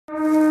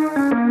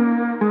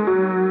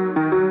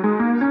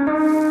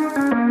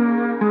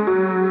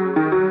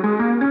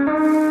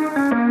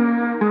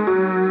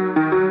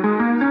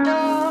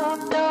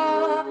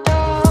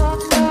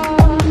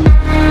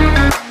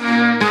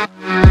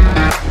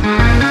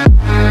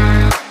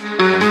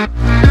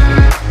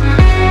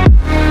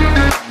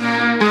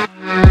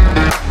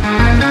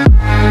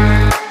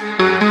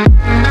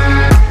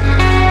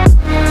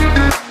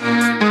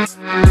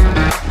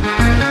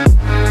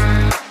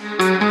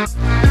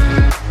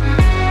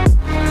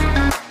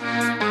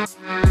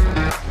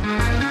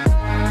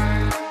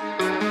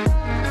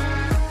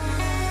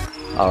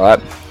All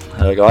right,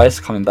 hello guys,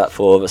 coming back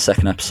for the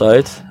second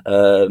episode.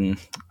 In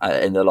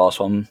the last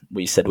one,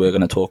 we said we were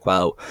going to talk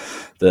about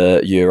the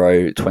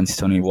Euro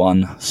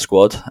 2021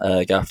 squad.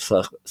 Gareth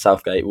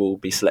Southgate will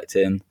be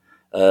selecting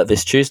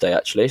this Tuesday,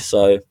 actually.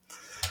 So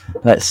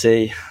let's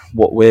see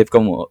what we've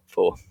gone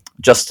for.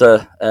 Just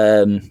to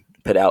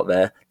put it out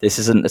there, this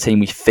isn't a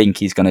team we think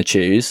he's going to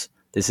choose.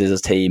 This is a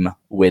team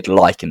we'd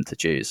like him to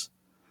choose.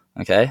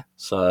 Okay,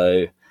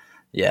 so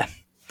yeah.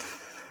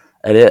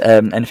 Elliot,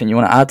 anything you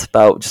want to add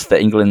about just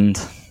the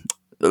England,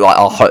 like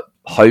our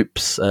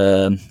hopes?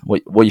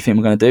 What do you think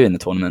we're going to do in the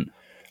tournament?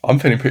 I'm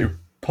feeling pretty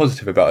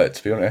positive about it,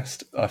 to be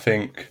honest. I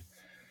think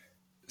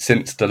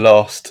since the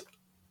last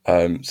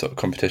sort of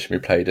competition we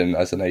played in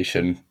as a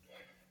nation,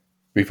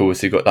 we've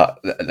obviously got that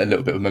a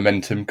little bit of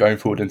momentum going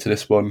forward into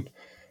this one.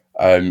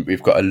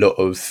 We've got a lot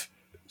of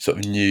sort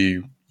of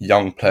new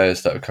young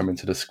players that are coming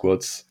to the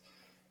squads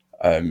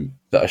that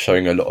are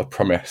showing a lot of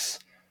promise,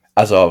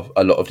 as are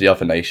a lot of the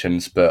other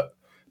nations. But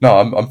no,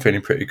 I'm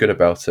feeling pretty good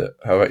about it.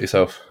 How about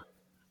yourself?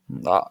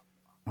 I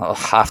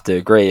have to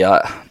agree.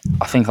 I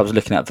think I was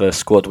looking at the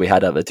squad we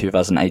had at the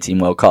 2018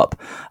 World Cup,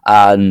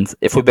 and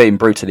if we're being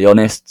brutally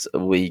honest,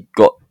 we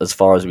got as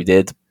far as we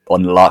did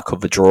on the luck of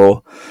the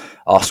draw.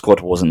 Our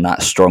squad wasn't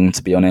that strong,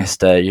 to be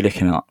honest. You're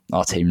looking at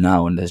our team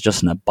now, and there's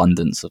just an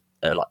abundance of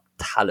like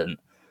talent.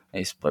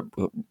 It's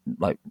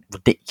like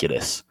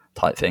ridiculous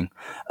type thing.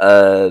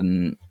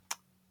 So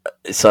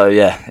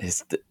yeah,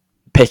 it's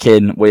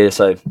picking.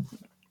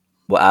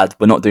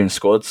 We're not doing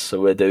squads, so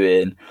we're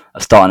doing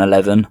a starting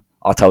 11.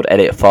 I told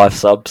Elliot 5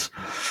 subs.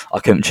 I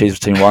couldn't choose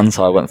between one,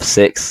 so I went for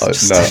 6.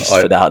 Just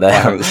put it out there. I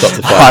haven't stopped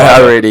to 5.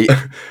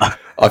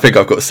 I think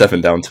I've got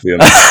 7 down, to be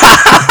honest.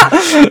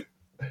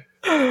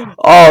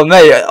 Oh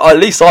mate, at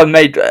least I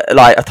made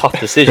like a tough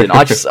decision.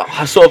 I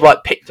sort of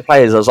like picked the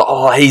players. I was like,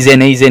 oh, he's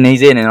in,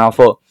 and I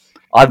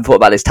haven't thought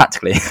about this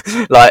tactically.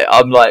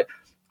 I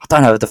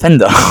don't have a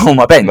defender on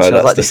my bench. No,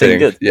 that's like, the thing.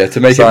 Good. Yeah, to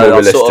make it more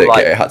realistic, sort of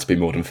it had to be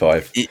more than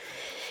 5.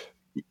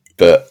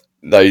 But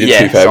no, you did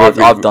too fair.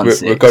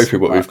 We'll go through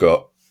what we've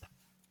got.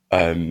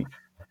 I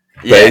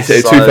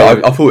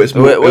thought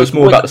it was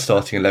more about the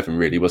starting 11,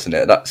 really, wasn't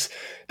it?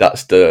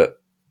 That's the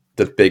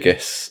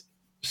biggest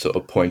sort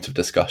of point of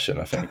discussion,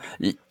 I think.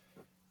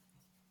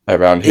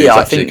 Around who's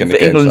actually going to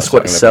get. The England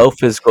squad itself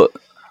has got.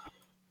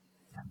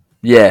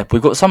 Yeah,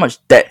 we've got so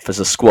much depth as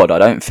a squad. I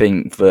don't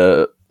think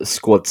the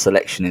squad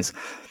selection is.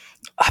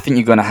 I think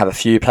you're going to have a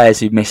few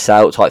players who miss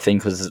out type thing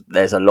because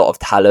there's a lot of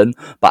talent.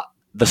 But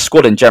the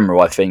squad in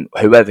general, I think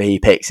whoever he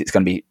picks, it's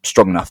going to be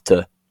strong enough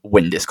to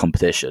win this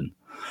competition.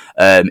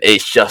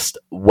 It's just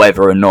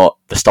whether or not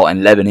the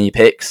starting 11 he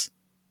picks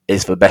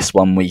is the best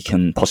one we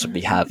can possibly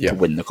have to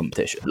win the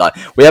competition. Like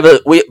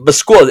the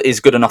squad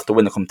is good enough to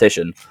win the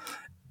competition.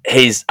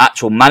 His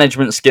actual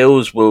management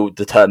skills will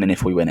determine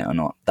if we win it or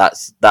not.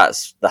 That's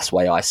the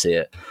way I see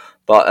it.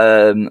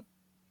 But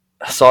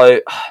so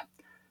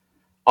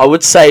I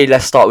would say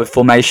let's start with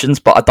formations,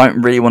 but I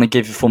don't really want to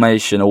give your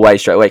formation away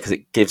straight away because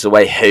it gives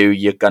away who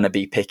you're going to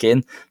be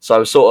picking.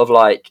 So sort of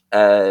like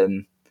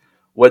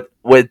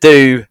we'll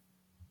do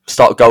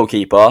start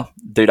goalkeeper,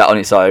 do that on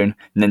its own,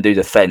 and then do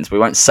defence. We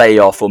won't say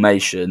our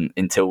formation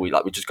until we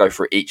just go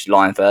through each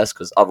line first,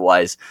 because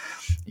otherwise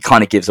it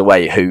kind of gives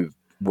away who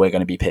we're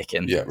going to be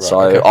picking. Yeah, right, so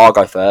okay. I'll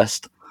go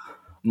first.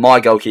 My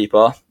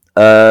goalkeeper,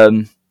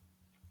 I'm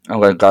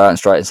going to go out and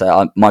straight and say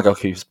my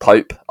goalkeeper is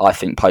Pope. I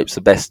think Pope's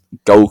the best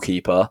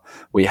goalkeeper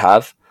we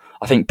have.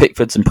 I think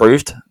Pickford's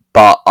improved,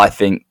 but I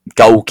think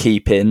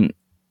goalkeeping,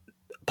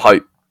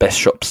 Pope, best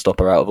shot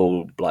stopper out of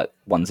all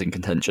ones in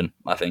contention,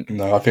 I think.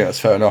 No, I think that's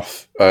fair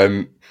enough.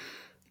 To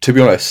be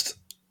honest,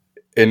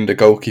 in the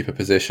goalkeeper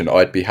position,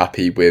 I'd be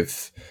happy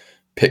with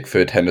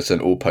Pickford,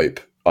 Henderson, or Pope.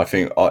 I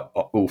think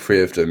all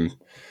 3 of them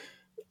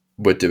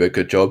would do a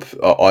good job.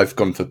 I've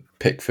gone for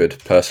Pickford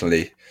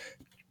personally,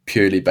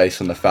 purely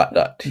based on the fact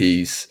that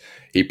he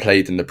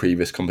played in the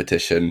previous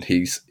competition.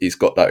 He's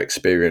got that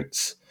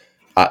experience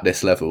at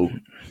this level.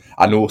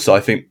 And also, I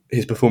think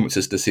his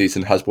performances this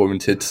season has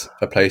warranted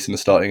a place in the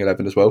starting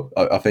 11 as well.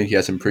 I think he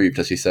has improved,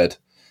 as you said.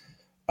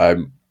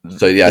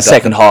 The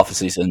second half of the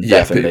season,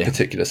 definitely.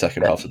 Particular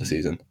second half of the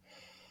season.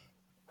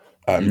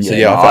 I think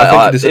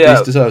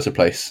he deserves a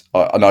place.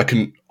 And I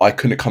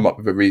couldn't come up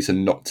with a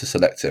reason not to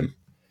select him.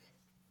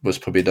 Was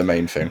probably the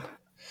main thing.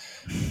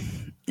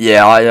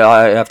 Yeah,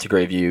 I have to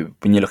agree with you.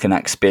 When you're looking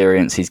at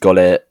experience, he's got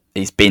it.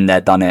 He's been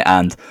there, done it,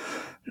 and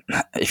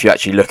if you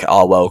actually look at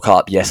our World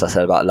Cup, yes, I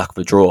said about luck of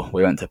the draw.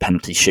 We went to a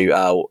penalty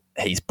shootout.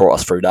 He's brought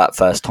us through that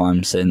first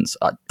time since,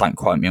 don't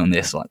quote me on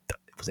this, was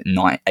it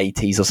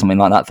 80s or something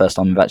like that? First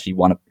time we've actually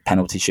won a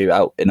penalty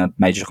shootout in a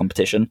major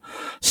competition.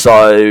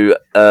 So,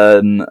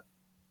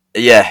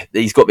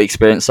 he's got the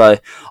experience. So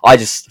I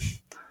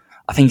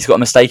think he's got a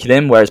mistake in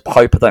him, whereas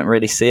Pope, I don't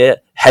really see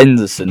it.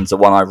 Henderson's the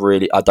one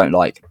I don't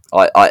like.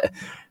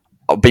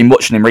 I've been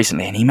watching him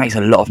recently, and he makes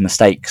a lot of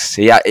mistakes.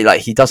 He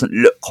doesn't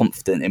look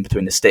confident in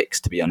between the sticks,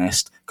 to be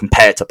honest,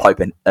 compared to Pope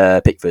and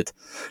Pickford.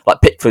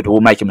 Pickford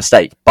will make a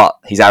mistake, but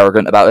he's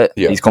arrogant about it.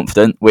 Yeah. He's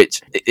confident,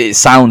 which it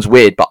sounds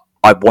weird, but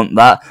I want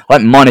that. I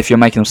don't mind if you're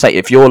making a mistake.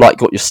 If you're like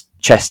got your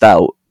chest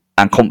out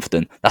and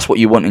confident, that's what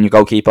you want in your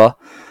goalkeeper,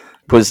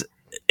 because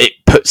it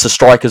puts the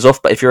strikers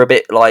off. But if you're a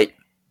bit like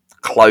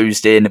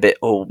closed in, a bit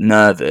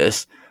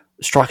nervous,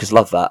 strikers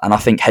love that, and I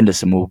think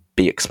Henderson will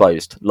be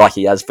exposed like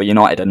he has for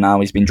United, and now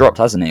he's been dropped,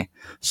 hasn't he?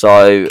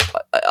 So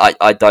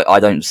I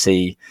don't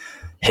see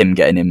him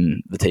getting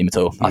in the team at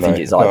all. I think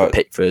it's either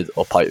Pickford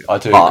or Pope. I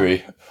do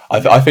agree.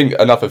 I think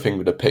another thing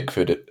with the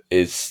Pickford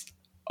is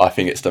I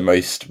think it's the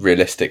most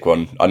realistic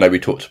one. I know we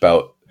talked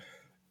about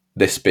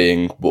this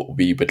being what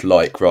we would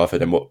like rather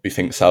than what we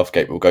think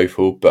Southgate will go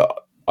for,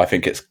 but I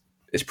think it's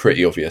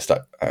pretty obvious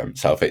that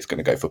Southgate's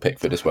going to go for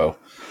Pickford as well.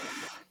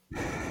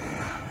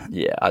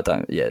 Yeah,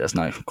 there's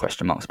no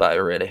question marks about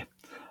it really.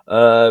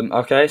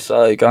 Okay,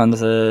 so going to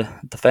the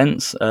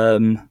defence.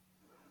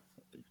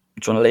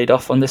 Do you want to lead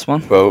off on this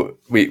one? Well,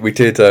 we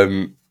did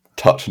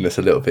touch on this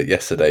a little bit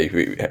yesterday.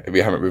 We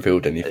haven't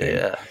revealed anything.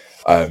 Yeah.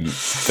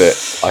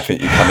 But I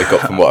think you kind of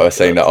got from what I was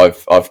saying that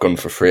I've gone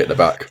for 3 at the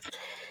back,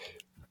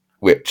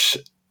 which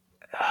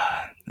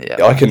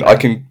I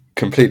can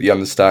completely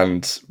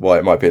understand why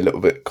it might be a little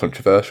bit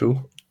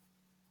controversial.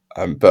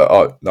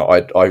 But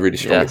I really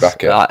strongly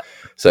back it.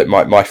 So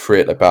my 3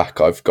 at the back,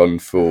 I've gone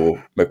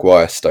for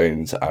Maguire,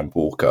 Stones, and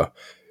Walker.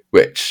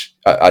 Which,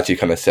 as you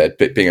kind of said,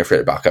 being a 3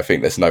 at the back, I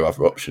think there's no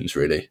other options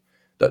really.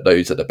 That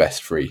those are the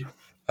best 3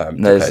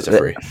 compared to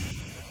 3.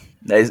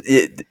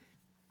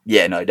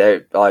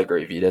 I agree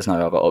with you. There's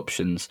no other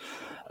options.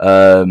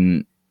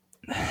 We'll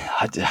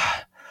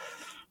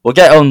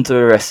get on to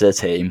the rest of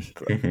the team,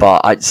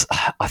 but I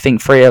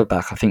think 3 at the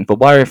back. I think the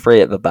worry of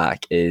 3 at the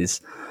back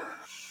is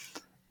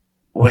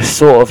we're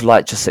sort of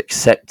like just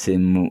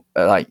accepting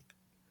like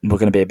we're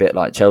going to be a bit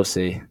like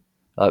Chelsea.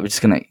 Like we're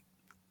just going to.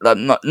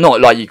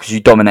 Not like you because you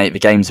dominate the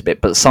games a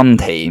bit, but some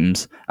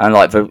teams, and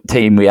like the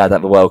team we had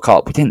at the World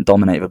Cup, we didn't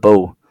dominate the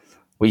ball.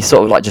 We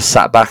sort of like just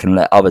sat back and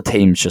let other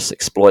teams just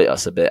exploit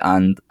us a bit,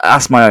 and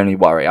that's my only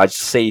worry. I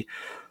just see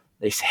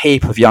this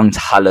heap of young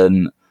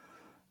talent,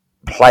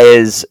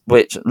 players,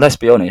 which, let's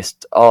be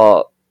honest,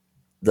 are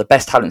the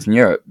best talents in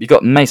Europe. You've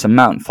got Mason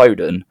Mount,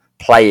 Foden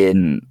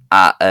playing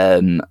at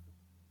the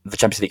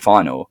Champions League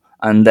final,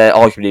 and they're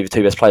arguably the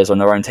 2 best players on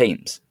their own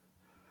teams.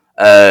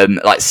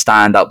 Like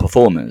stand-up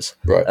performers.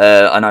 Right.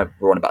 I know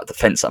we're on about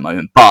defence at the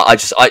moment, but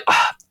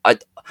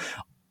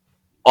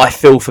I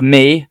feel for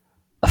me,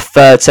 a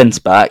third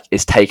centre-back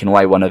is taking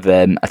away one of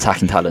them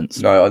attacking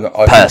talents. No,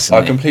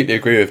 I completely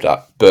agree with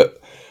that,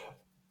 but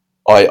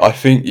I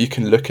think you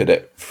can look at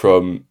it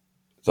from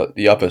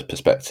the other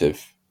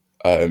perspective.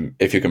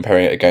 If you're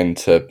comparing it again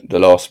to the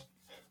last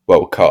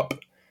World Cup,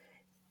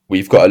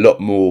 we've got a lot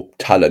more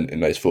talent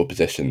in those 4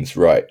 positions,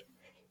 right?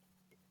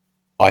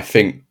 I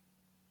think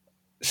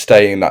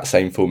staying in that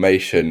same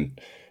formation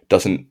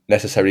doesn't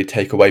necessarily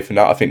take away from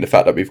that. I think the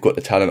fact that we've got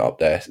the talent up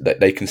there, that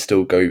they can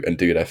still go and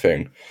do their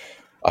thing.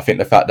 I think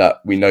the fact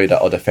that we know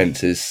that our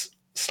defence is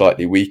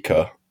slightly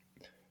weaker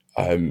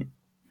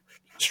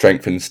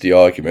strengthens the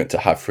argument to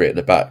have 3 at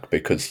the back,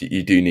 because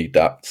you do need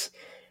that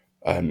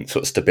sort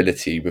of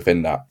stability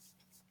within that.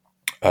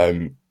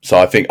 So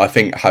I think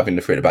having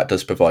the 3 at the back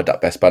does provide that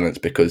best balance,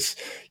 because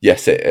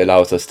yes, it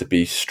allows us to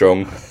be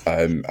strong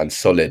and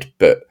solid,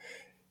 but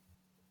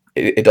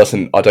it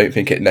doesn't. I don't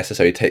think it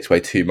necessarily takes away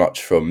too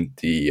much from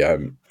the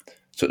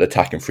sort of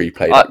attack and free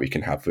play that we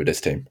can have with this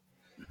team.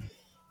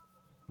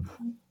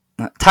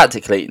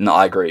 Tactically, no,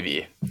 I agree with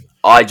you.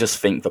 I just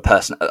think the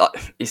person.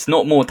 It's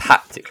not more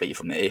tactically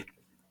for me.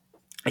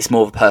 It's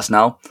more of a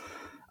personnel.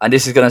 And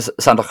this is going to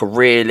sound like a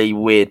really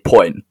weird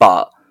point,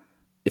 but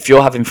if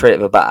you're having 3 at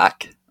the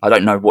back, I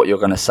don't know what you're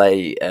going to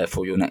say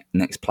for your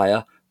next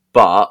player,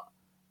 but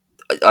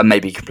I may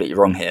be completely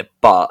wrong here.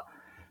 But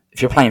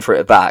if you're playing 3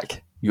 at the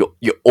back,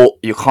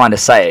 you're kind of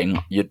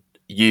saying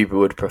you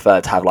would prefer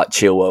to have like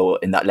Chilwell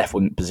in that left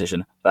wing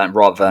position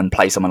rather than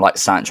play someone like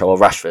Sancho or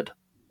Rashford.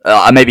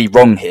 I may be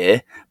wrong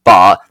here,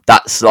 but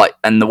that's like,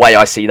 and the way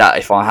I see that,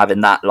 if I'm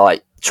having that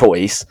like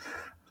choice,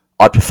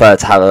 I prefer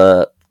to have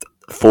a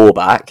 4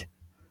 back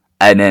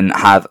and then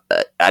have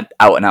an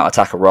out and out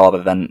attacker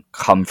rather than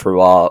come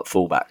through our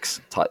fullbacks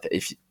type.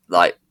 If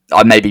like,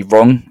 I may be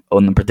wrong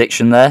on the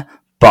prediction there,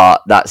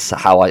 but that's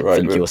how I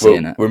think you're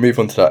seeing it. We'll move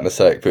on to that in a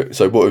sec. But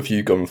so, what have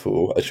you gone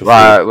for as your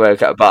right?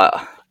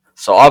 But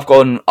so I've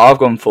gone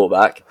 4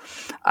 back,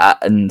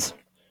 and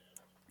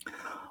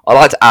I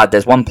like to add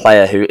there's one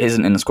player who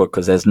isn't in the squad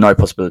because there's no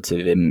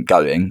possibility of him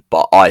going,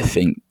 but I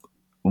think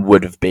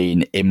would have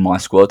been in my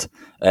squad,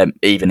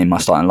 even in my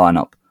starting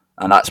lineup,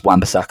 and that's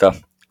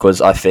Wan-Bissaka. Because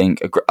I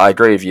think I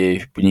agree with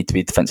you, we need to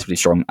be defensively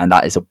strong, and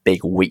that is a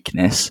big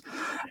weakness.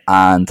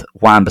 And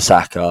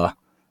Wan-Bissaka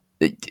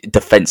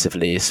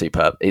defensively is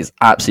superb. Is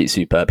absolutely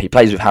superb. He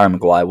plays with Harry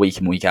Maguire week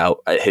in, week out,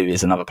 who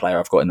is another player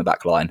I've got in the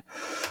back line.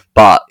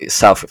 But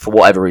for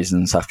whatever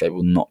reason, Southgate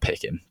will not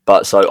pick him.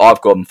 But so I've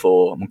gone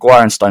for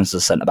Maguire and Stones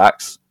as centre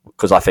backs,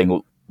 because I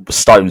think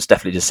Stones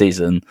definitely this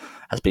season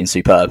has been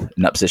superb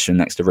in that position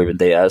next to Ruben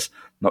Diaz.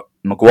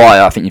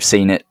 Maguire, I think you've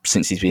seen it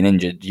since he's been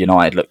injured.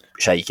 United look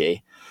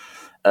shaky.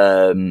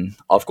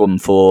 I've gone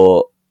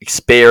for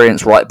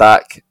experienced right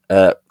back,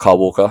 Kyle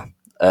Walker.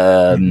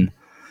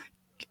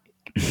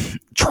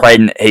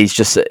 Trent,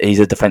 he's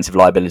a defensive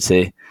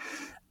liability,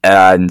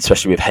 and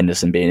especially with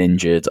Henderson being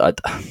injured,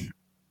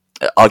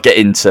 I'll get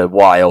into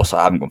why I also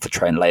haven't gone for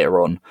Trent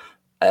later on.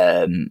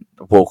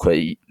 Walker,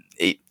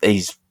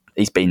 he's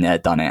been there,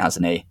 done it,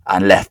 hasn't he?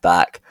 And left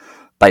back,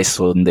 based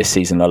on this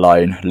season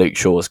alone, Luke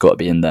Shaw's got to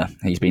be in there.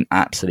 He's been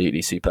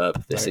absolutely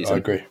superb this season. I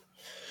agree.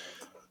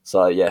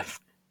 So yeah,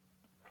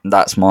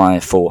 that's my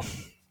 4.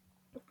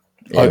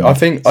 I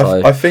think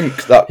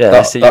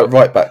that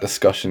right back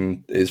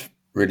discussion is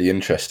really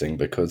interesting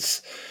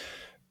because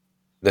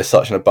there's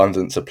such an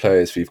abundance of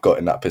players we've got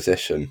in that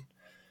position.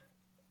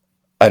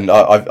 And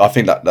I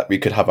think that we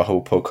could have a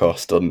whole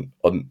podcast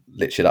on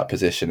literally that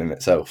position in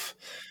itself.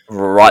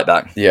 Right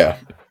back. Yeah.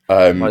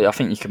 Well, I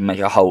think you can make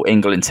a whole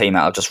England team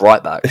out of just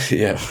right back.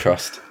 Yeah,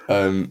 trust.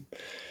 The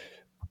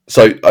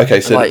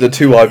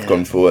 2 I've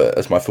gone for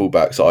as my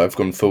fullbacks, I've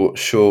gone for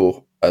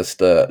Shaw as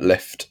the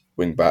left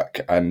wing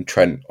back and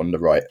Trent on the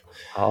right.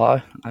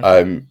 Oh,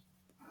 okay.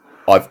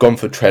 I've gone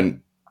for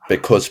Trent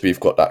because we've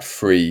got that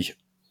 3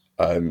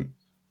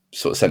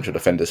 sort of central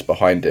defenders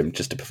behind him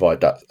just to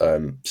provide that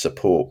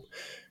support,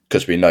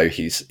 because we know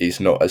he's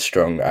not as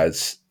strong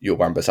as your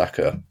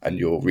Wan-Bissaka and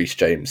your Reece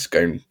James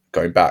going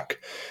back.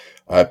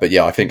 But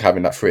yeah, I think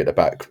having that 3 at the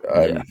back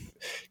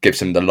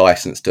gives him the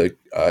license to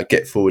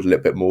get forward a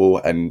little bit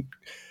more and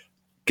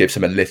gives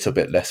him a little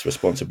bit less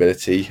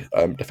responsibility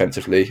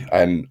defensively.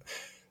 And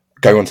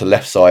going on to the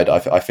left side,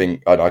 I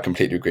think, and I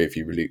completely agree with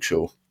you with Luke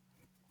Shaw.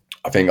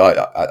 I think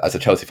as a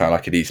Chelsea fan, I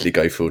could easily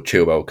go for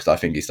Chilwell because I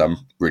think he's done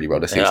really well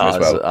this season as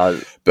well.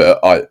 But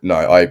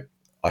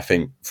I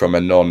think from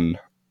a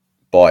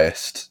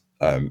non-biased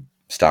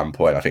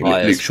standpoint, I think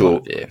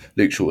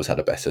Luke Shaw has had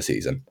a better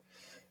season,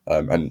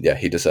 and yeah,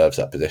 he deserves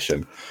that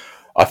position.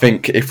 I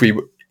think if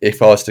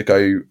I was to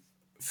go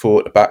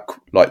for the back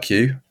like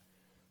you,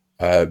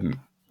 I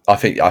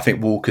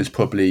think Walker's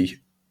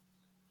probably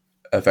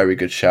a very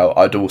good shout.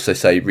 I'd also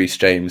say Reece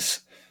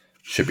James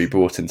should be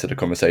brought into the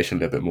conversation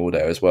a little bit more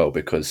there as well,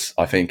 because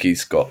I think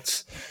he's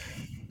got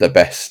the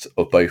best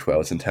of both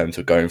worlds in terms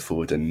of going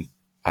forward and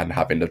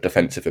having the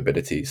defensive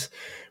abilities,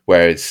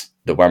 whereas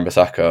the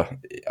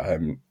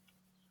Wan-Bissaka,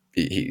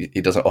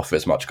 he doesn't offer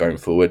as much going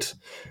forward.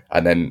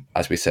 And then,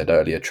 as we said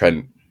earlier,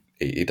 Trent,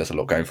 he does a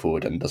lot going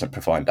forward and doesn't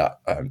provide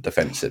that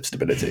defensive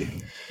stability.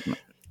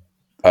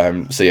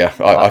 So yeah,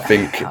 I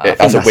think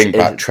as a wing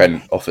back,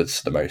 Trent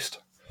offers the most.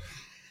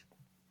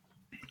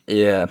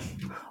 Yeah,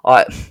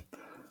 I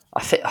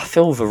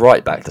feel the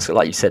right back.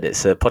 Like you said,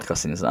 it's a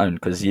podcast in its own,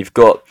 because you've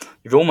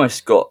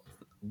almost got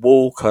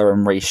Walker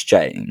and Reece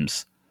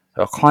James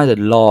who are kind of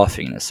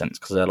laughing in a sense,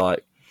 because they're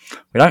like,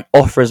 we don't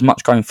offer as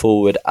much going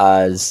forward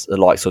as the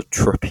likes of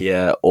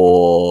Trippier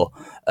or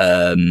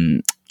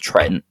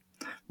Trent.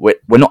 We're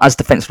not as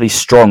defensively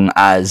strong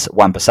as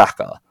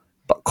Wan-Bissaka,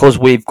 but because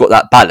we've got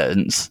that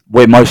balance,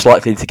 we're most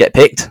likely to get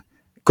picked,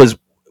 because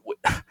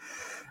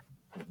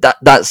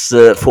that's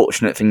the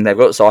fortunate thing they've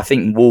got. So I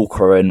think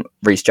Walker and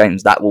Reece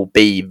James, that will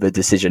be the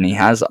decision he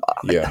has.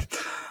 Yeah.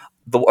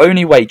 The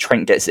only way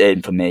Trent gets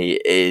in for me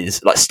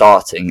is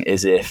starting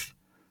is if,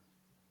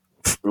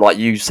 like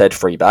you said,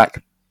 3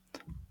 back,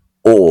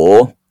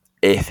 or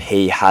if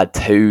he had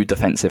 2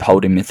 defensive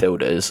holding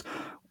midfielders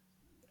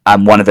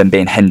and one of them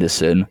being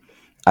Henderson,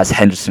 as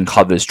Henderson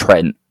covers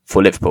Trent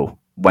for Liverpool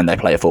when they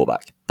play a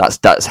 4-back.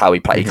 That's how he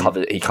plays.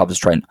 Mm-hmm. He covers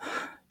Trent.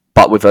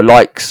 But with the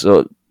likes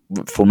of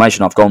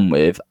formation I've gone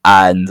with,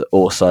 and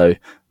also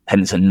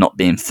Henderson not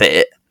being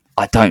fit,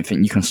 I don't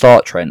think you can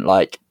start Trent.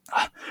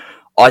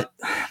 I'll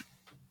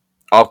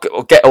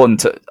get on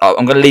to.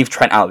 I'm going to leave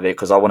Trent out of it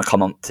because I want to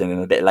come on to him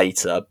a bit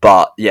later.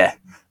 But yeah,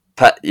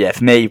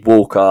 for me,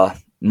 Walker,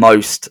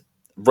 most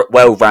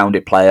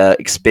well-rounded player,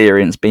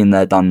 experience, been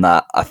there, done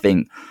that. I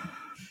think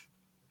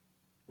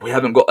we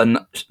haven't got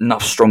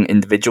enough strong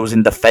individuals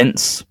in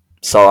defence,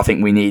 so I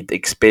think we need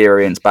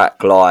experience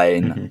back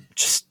line. Mm-hmm.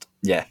 Just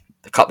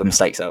cut the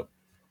mistakes out.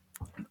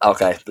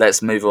 Okay,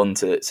 let's move on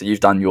to. So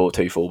you've done your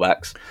 2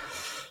 fullbacks.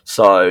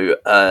 So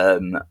I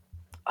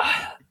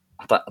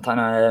don't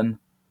know.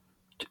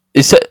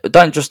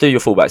 Don't just do your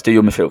fullbacks. Do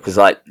your midfield, because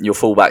your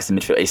fullbacks and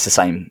midfield, it's the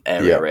same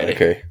area, really.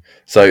 Okay.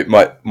 So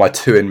my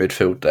 2 in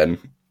midfield then.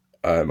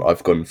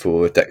 I've gone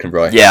for Declan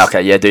Rice. Yeah.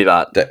 Okay. Yeah. Do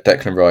that.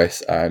 Declan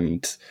Rice,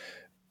 and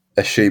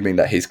assuming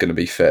that he's going to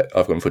be fit,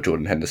 I've gone for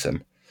Jordan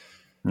Henderson.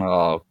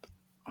 Oh.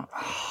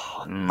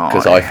 No.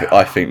 Because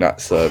I think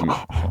that's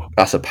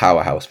a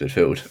powerhouse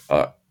midfield.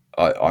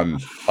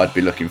 I'd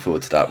be looking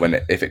forward to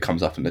that if it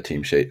comes up in the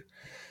team sheet.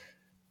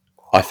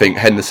 I think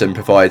Henderson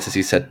provides, as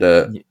you said,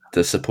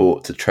 the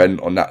support to Trent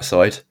on that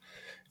side.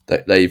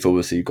 They've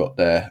obviously got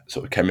their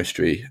sort of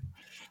chemistry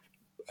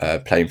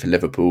playing for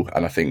Liverpool,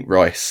 and I think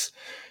Rice,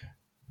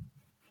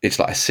 it's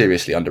a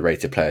seriously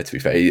underrated player, to be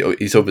fair.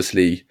 He's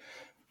obviously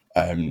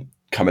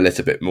come a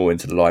little bit more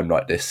into the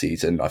limelight this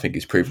season. I think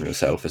he's proven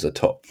himself as a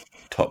top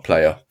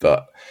player,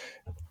 but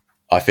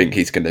I think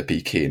he's going to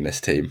be key in this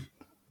team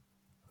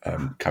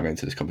coming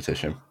into this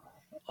competition.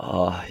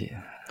 Oh,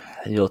 yeah.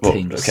 Your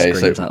team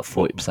screams out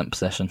 40%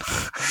 possession.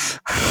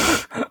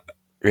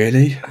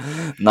 Really?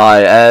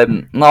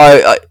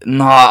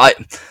 No.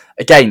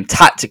 Again,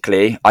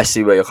 tactically, I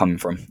see where you're coming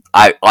from.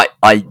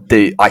 I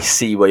do. I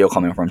see where you're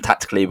coming from.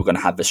 Tactically, we're going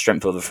to have the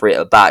strength of the three at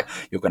the back.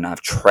 You're going to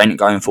have Trent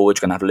going forward.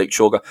 You're going to have Luke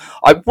Shaw.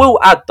 I will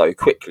add, though,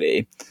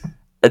 quickly,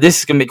 this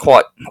is going to be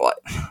quite...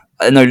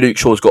 I know Luke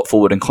Shaw's got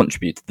forward and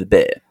contributed a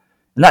bit.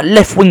 In that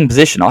left wing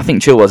position, I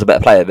think Chilwell's a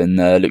better player than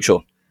Luke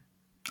Shaw.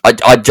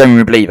 I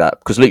genuinely believe that,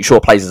 because Luke Shaw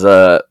plays as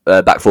a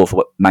back four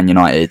for Man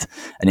United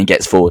and he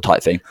gets forward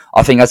type thing.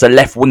 I think as a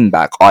left wing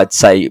back, I'd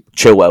say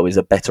Chilwell is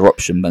a better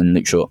option than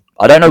Luke Shaw.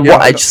 I don't know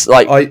what I just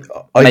like. I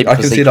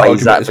can see that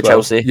argument for well.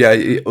 Chelsea. Yeah,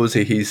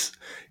 obviously he's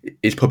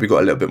probably got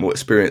a little bit more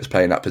experience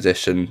playing that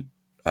position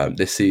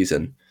this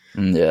season.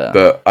 Yeah,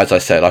 but as I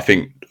said, I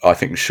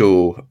think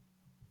Shaw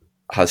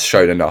has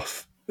shown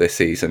enough this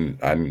season,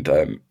 and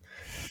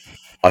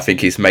I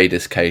think he's made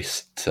his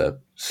case to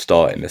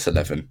start in this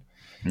 11.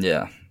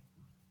 Yeah.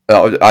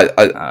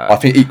 I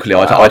think equally,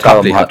 I'd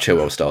happily have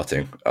Chilwell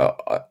starting.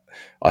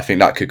 I think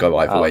that could go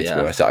either way, to be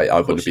honest. I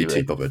wouldn't be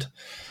too bothered.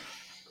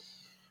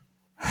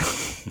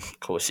 Of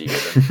course you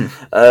would.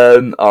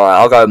 Alright,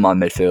 I'll go with my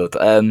midfield.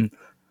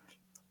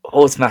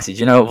 Automatically,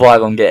 do you know what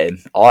vibe I'm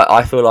getting?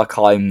 I feel like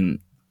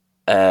I'm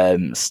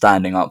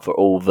standing up for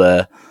all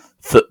the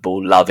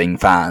football-loving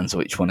fans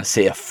which want to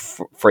see a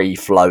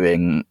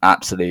free-flowing,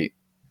 absolute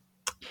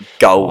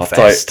goal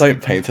fest.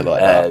 Don't paint it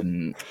like that.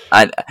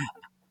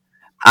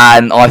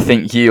 And I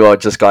think you are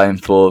just going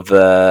for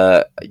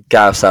the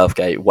Gareth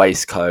Southgate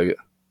waistcoat.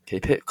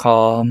 Keep it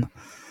calm.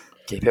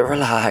 Keep it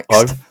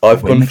relaxed.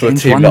 I've gone for a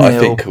team that I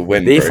think can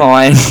win. Be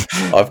fine.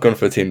 I've gone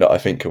for a team that I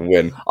think can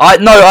win.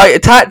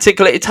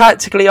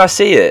 Tactically, I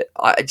see it.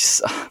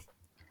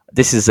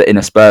 This is the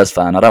inner Spurs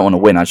fan. I don't want to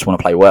win. I just want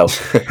to play well.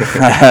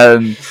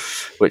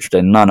 Which we're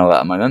doing none of at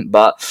the moment.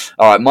 But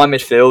all right, my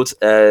midfield.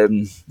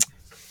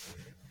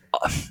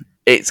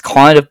 It's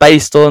kind of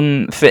based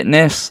on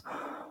fitness.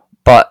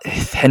 But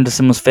if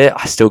Henderson was fit,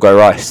 I still go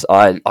Rice.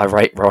 I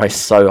rate Rice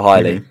so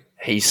highly. Mm-hmm.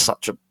 He's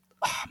such a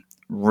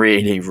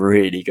really,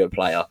 really good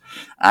player.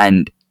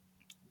 And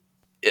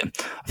I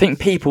think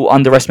people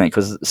underestimate,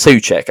 because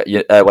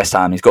Souček at West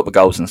Ham, he's got the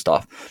goals and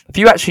stuff. If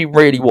you actually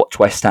really watch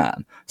West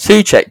Ham,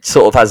 Souček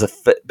sort of has a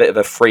bit of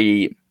a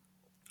free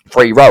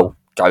role.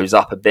 Goes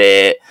up a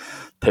bit,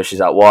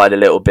 pushes out wide a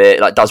little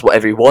bit, like does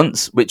whatever he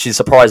wants, which is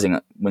surprising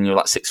when you're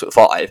like 6'5".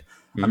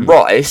 Mm-hmm. And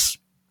Rice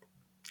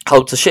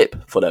holds the ship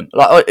for them.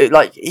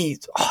 Like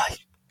he's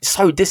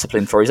so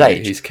disciplined for his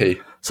age. He's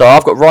key. So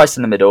I've got Rice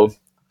in the middle,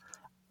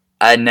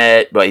 and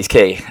he's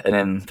key. And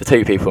then the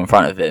two people in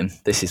front of him,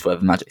 this is where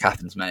the magic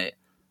happens, mate.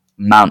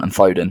 Mount and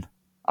Foden.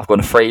 I've got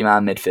a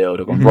 3-man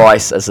midfield. I've got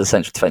Rice as the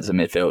central defensive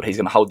midfield. He's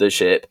going to hold the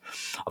ship.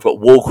 I've got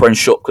Walker and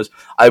Shaw, because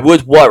I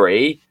would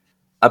worry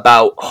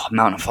about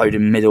Mount and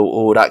Foden middle.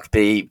 Oh, that could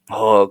be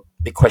a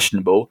bit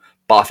questionable.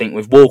 But I think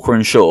with Walker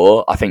and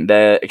Shaw, I think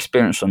they're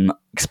experienced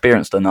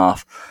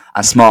enough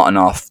and smart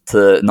enough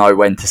to know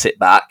when to sit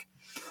back.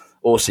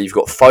 Also, you've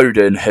got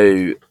Foden,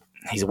 who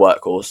he's a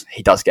workhorse.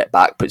 He does get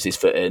back, puts his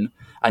foot in.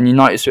 And you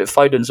notice with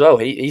Foden as well,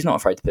 he's not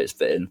afraid to put his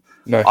foot in.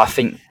 No. I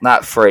think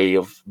that three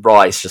of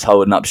Rice just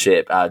holding up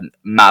ship and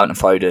Mount and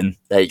Foden,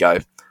 there you go.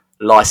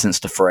 License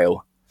to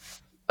thrill.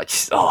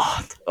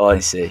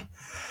 Honestly.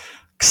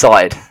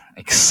 Excited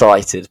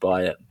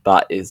by it,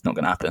 but it's not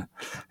going to happen.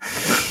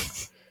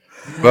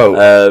 Well,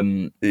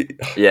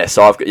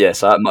 so at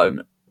the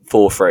moment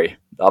 4-3.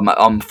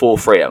 I'm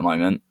 4-3 at the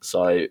moment,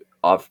 so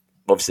I've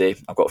got 3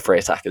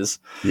 attackers.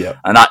 Yeah,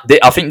 and I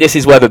think this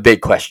is where the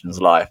big questions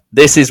lie.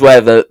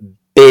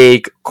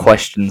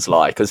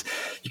 Because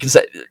you can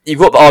say you've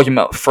got the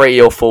argument of 3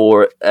 or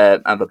 4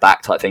 at the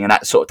back type thing, and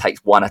that sort of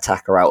takes one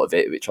attacker out of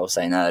it, which I was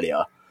saying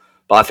earlier.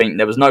 But I think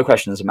there was no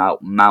questions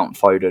about Mount,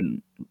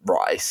 Foden,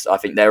 Rice. I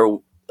think they're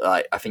all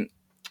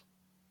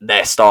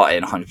they're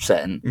starting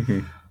 100%. Mm-hmm.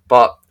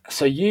 But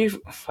so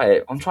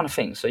I'm trying to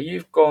think. So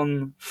you've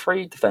gone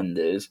 3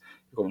 defenders,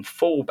 you've gone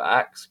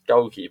fullbacks,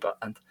 goalkeeper,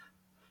 and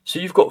so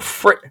you've got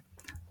 3.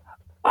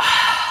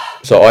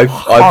 So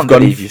I've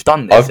gone. You've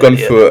done this, I've gone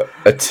for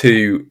a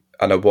 2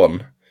 and a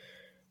 1.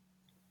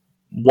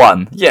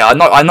 1. Yeah,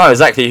 I know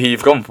exactly who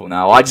you've gone for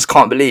now. I just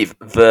can't believe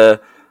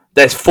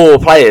there's 4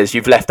 players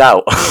you've left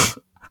out,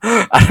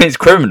 and it's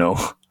criminal.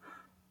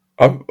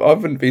 I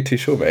wouldn't be too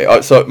sure,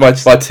 mate. So my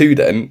 2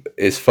 then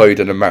is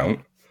Foden and Mount,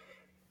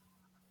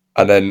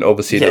 and then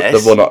obviously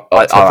the one up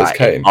top is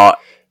Kane.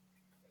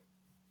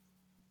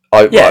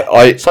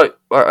 So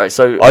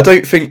I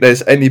don't think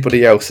there's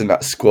anybody else in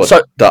that squad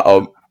that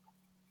are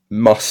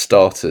must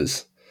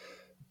starters,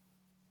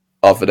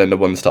 other than the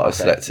ones that I've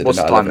selected. What's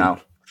in the that time 11.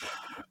 now?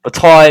 The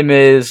time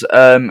is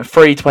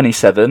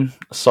 3:27.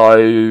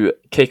 So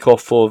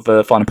kick-off for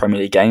the final Premier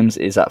League games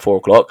is at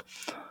 4:00.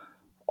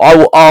 I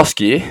will ask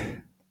you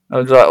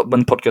when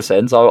the podcast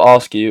ends. I'll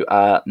ask you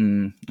at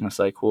let's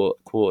say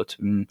quarter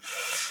to.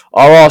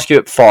 I'll ask you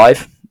at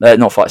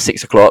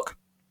 6 o'clock.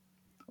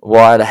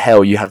 Why the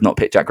hell you have not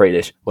picked Jack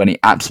Grealish when he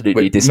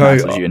absolutely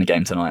dismantles you in a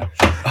game tonight?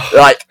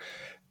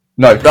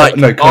 No,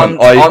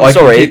 I'm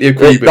sorry. completely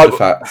agree with the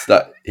fact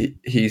that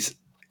he's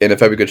in a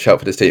very good shout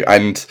for this team,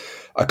 and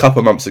a couple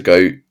of months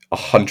ago,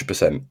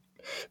 100%.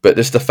 But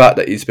just the fact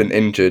that he's been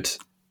injured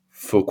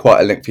for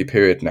quite a lengthy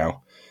period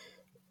now,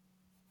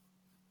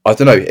 I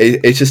don't know.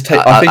 It's just.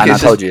 I think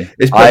it's. I told you.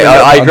 It's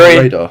I agree. Under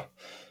the radar.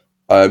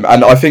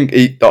 And I think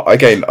he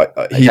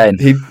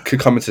could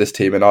come into this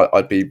team, and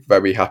I'd be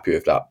very happy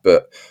with that.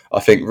 But I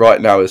think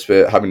right now, as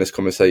we're having this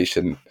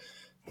conversation,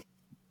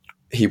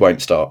 he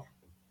won't start.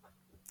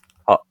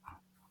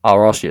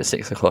 I'll ask you at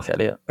 6 o'clock,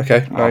 Elliot.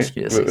 Okay, we'll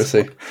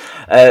see.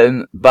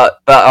 But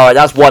all right,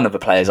 that's one of the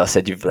players I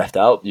said you've left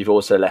out. You've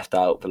also left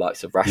out the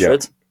likes of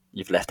Rashford. Yep.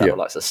 You've left out the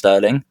likes of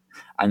Sterling,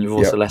 and you've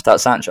also left out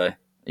Sancho.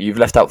 You've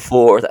left out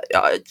 4.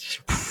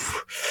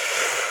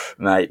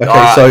 Mate,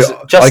 okay,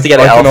 so just to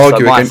get it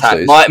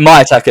off,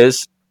 my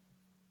attackers.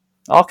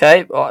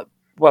 Okay, well,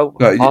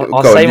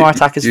 I'll say my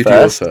attackers you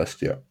first. Do yours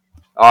first, yeah.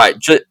 All right,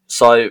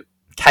 so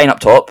Kane up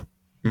top,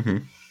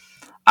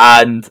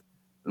 and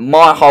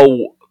my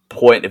whole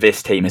point of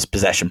this team is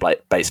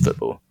possession-based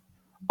football.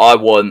 I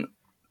want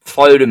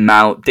Foden,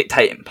 Mount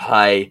dictating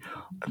play.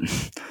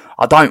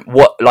 I don't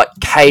like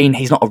Kane.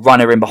 He's not a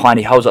runner in behind.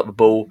 He holds up the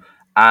ball,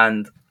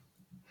 and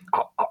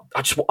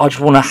I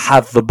just want to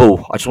have the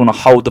ball. I just want to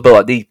hold the ball.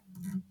 Like, these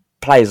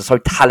players are so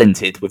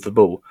talented with the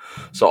ball.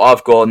 So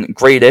I've gone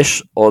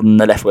Grealish on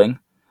the left wing.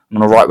 And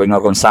on the right wing,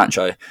 I've gone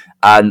Sancho.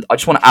 And I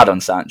just want to add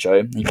on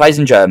Sancho. He plays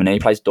in Germany. He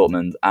plays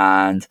Dortmund.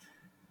 And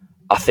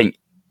I think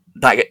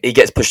that he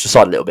gets pushed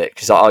aside a little bit.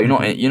 Because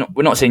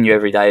we're not seeing you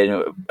every day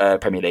in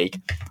Premier League.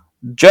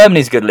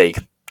 Germany's a good league.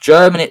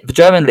 The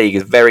German league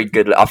is very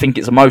good. I think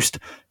it's the most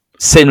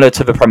similar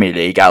to the Premier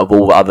League out of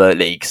all the other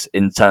leagues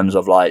in terms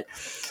of, like,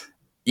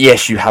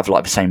 yes, you have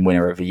like the same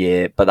winner every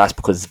year, but that's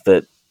because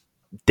the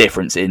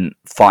difference in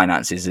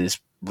finances is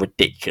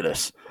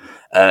ridiculous.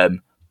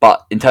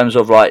 But in terms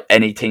of, like,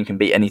 any team can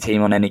beat any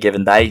team on any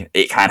given day,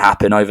 it can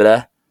happen over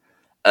there.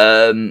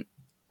 And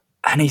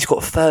he's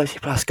got 30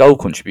 plus goal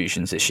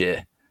contributions this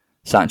year,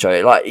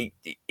 Sancho. Like,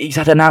 he's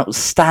had an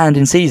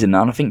outstanding season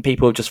now, and I think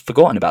people have just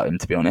forgotten about him,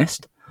 to be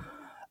honest.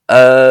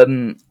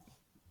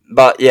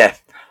 But yeah,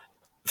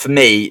 for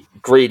me,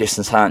 Grealish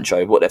and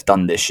Sancho, what they've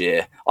done this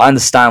year, I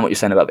understand what you're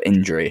saying about the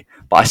injury,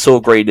 but I saw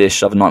Grealish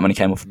the other night when he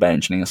came off the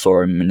bench, and I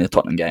saw him in the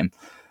Tottenham game,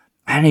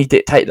 and he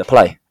dictated the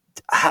play.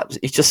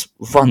 He just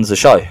runs the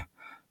show.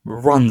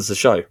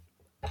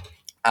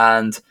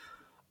 And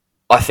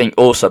I think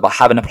also by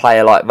having a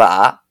player like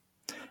that,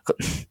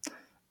 the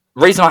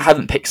reason I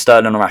haven't picked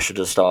Sterling or Rashford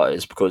to start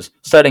is because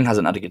Sterling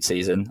hasn't had a good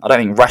season. I don't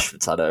think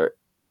Rashford's had an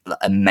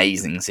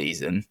amazing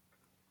season,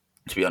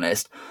 to be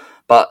honest.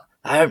 But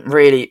I don't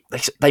really.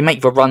 They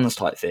make the runs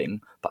type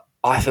thing, but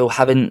I feel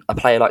having a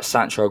player like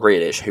Sancho or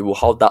Grealish who will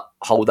hold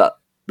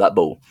that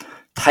ball,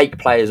 take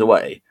players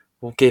away,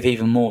 will give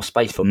even more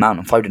space for Mount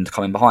and Foden to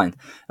come in behind.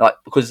 Like,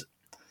 because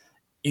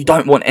you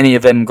don't want any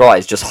of them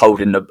guys just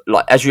holding the,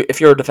 like,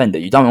 if you're a defender,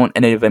 you don't want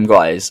any of them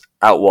guys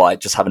out wide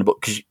just having the ball,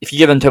 because if you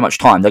give them too much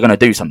time, they're going to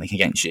do something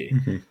against you.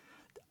 Mm-hmm.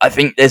 I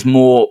think there's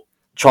more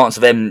chance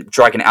of them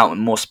dragging it out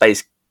and more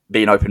space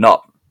being opened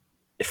up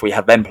if we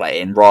have them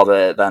playing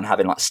rather than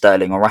having like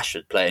Sterling or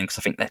Rashford playing, because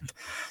I think that,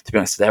 to be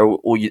honest, they're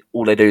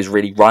all they do is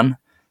really run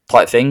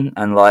type thing,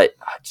 and like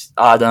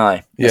I don't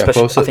know. Yeah,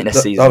 especially, I think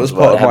this season was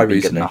part of my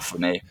reasoning. Good enough for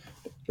me.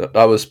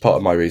 That was part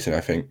of my reasoning.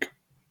 I think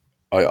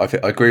I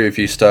agree with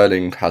you.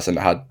 Sterling hasn't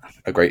had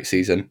a great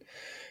season.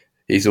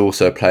 He's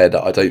also a player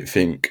that I don't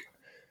think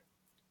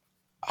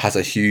has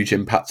a huge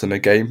impact on the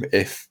game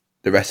if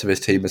the rest of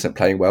his team isn't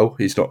playing well.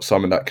 He's not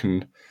someone that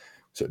can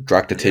sort of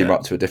drag the team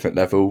up to a different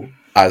level,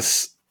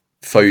 as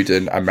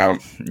Foden and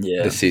Mount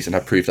this season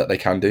have proved that they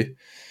can do.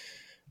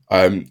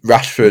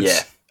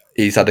 Rashford,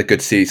 he's had a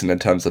good season in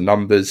terms of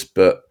numbers,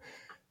 but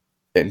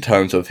in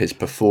terms of his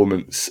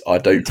performance, I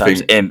don't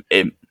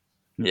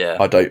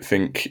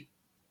think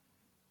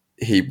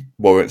he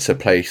warrants a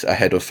place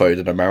ahead of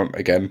Foden and Mount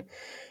again.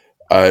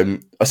 I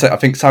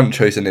think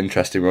Sancho's an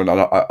interesting one.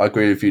 I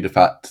agree with you, the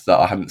fact that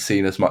I haven't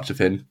seen as much of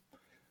him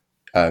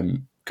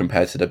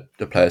compared to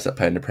the players that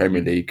play in the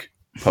Premier League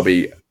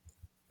probably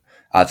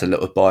adds a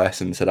little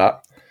bias into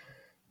that.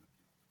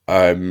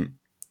 And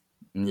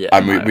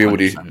we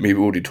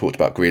already talked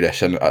about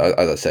Grealish, and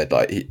as I said,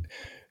 like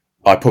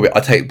I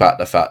take back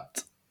the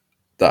fact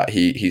that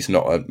he's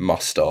not a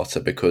must starter,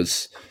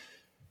 because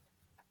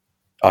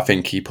I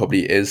think he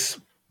probably is.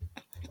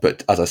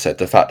 But as I said,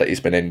 the fact that he's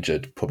been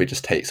injured probably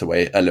just takes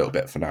away a little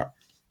bit from that.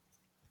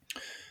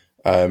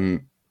 So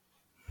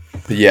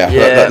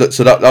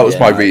that was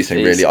my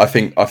reasoning, really. I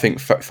think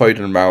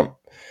Foden and Mount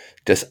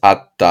just add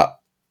that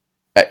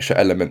extra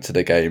element to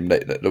the game.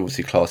 They're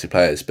obviously classy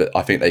players, but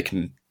I think they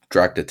can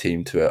drag the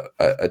team to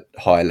a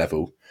higher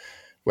level,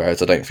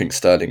 whereas I don't think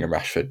Sterling and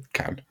Rashford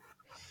can.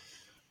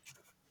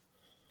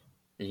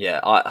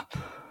 Yeah,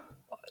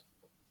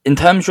 in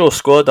terms of your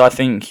squad, I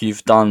think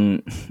you've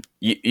gone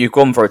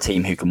for a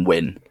team who can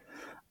win.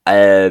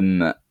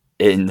 In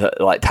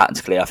like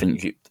tactically, I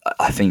think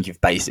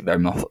you've based it very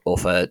much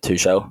off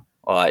Tuchel,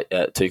 or like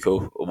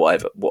Tuchel, or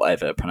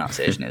whatever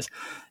pronunciation is.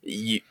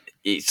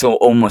 It's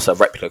almost a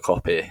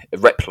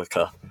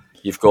replica.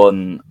 You've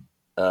gone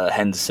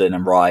Henderson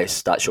and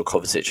Rice. That's your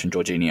Kovacic and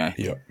Jorginho.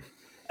 Yeah.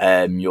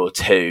 Your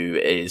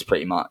 2 is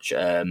pretty much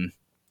Kante.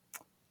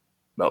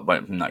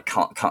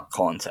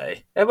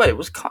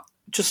 Wait,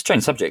 just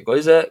change subject.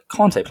 Was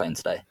Kante playing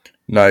today?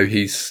 No,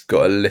 he's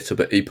got a little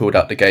bit. He pulled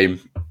out the game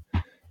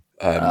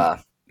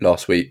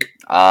last week.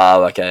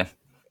 Oh, okay.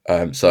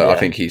 So I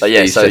think he's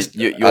so just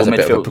your as a bit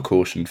of a midfield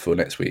precaution for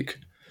next week.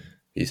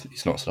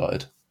 He's not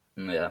started.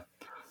 Yeah,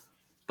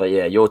 but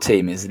yeah, your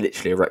team is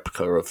literally a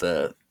replica of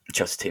the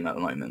Chelsea team at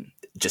the moment.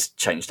 Just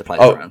change the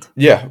players around.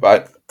 Yeah,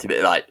 right. To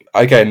be like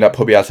again, that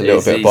probably has a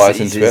little bit of bias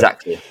into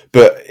it.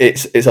 But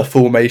it's a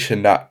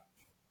formation that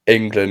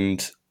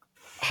England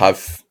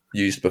have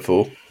used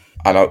before,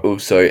 and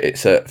also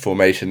it's a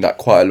formation that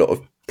quite a lot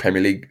of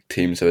Premier League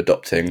teams are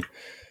adopting,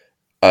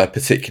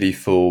 particularly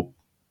for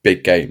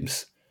big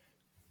games.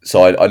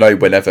 So I know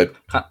whenever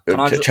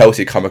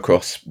Chelsea come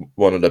across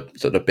one of the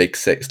sort of big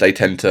 6, they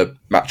tend to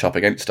match up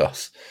against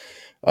us.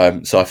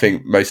 So I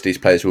think most of these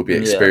players will be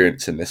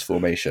experienced in this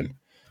formation.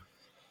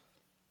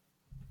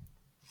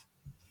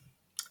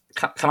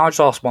 Can I just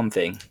ask one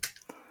thing?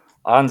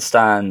 I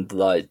understand,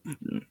 like,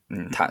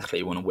 tactically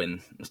you want to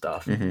win and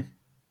stuff. Mm-hmm.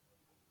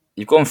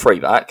 You've gone 3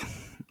 back.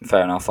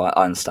 Fair enough. I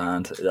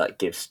understand. That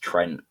gives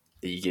Trent.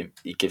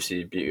 It gives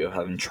you the beauty of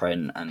having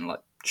Trent and like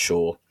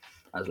Shaw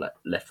as like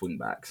left wing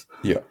backs.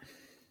 Yeah.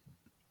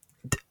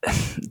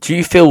 Do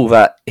you feel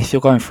that if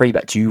you're going 3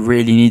 back, do you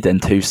really need them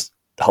 2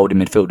 holding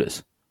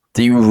midfielders?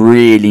 Do you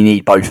really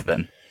need both of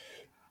them?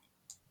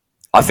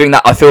 I feel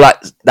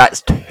like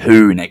that's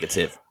too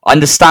negative. I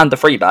understand the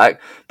 3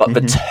 back, but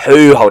the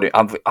 2 holding,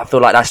 I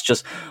feel like that's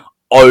just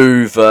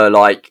over.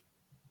 Like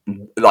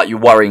you're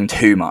worrying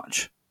too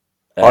much.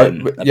 I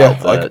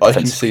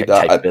can see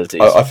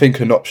that. I think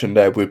an option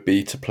there would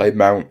be to play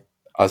Mount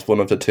as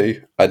one of the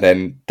 2,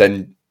 and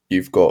then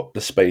you've got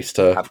the space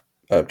to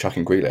chuck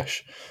in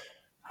Grealish.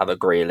 Have a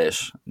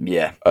Grealish,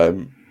 yeah. But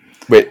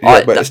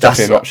it's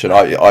definitely an option.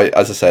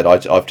 As I said,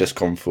 I've just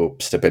gone for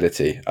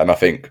stability, and I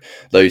think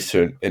those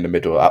 2 in the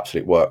middle are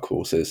absolute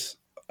workhorses.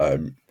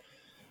 And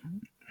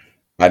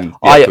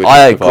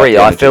I agree.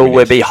 I feel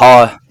would be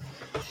hard.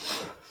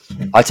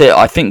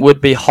 I think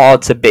would be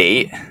hard to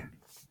beat,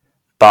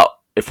 but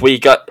if we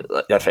go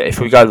to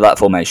that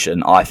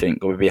formation, I think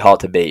it would be hard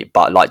to beat.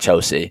 But like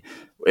Chelsea,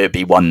 it would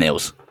be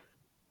 1-0.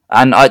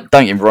 And I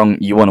don't get me wrong,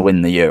 you want to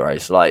win the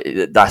Euros. Like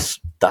that's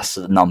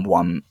the number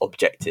one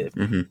objective.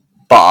 Mm-hmm.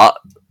 But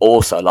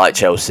also, like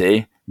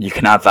Chelsea, you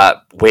can have that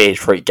weird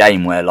freak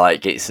game where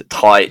like it's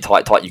tight.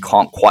 You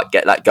can't quite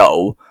get that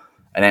goal,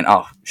 and then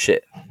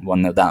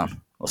 1-0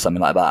 down or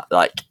something like that.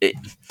 Like I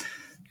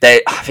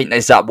think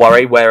there's that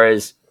worry.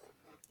 Whereas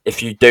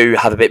if you do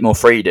have a bit more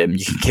freedom,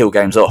 you can kill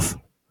games off.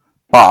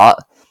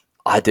 But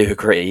I do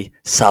agree,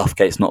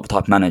 Southgate's not the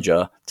type of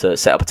manager to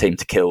set up a team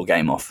to kill a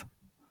game off.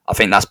 I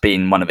think that's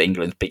been one of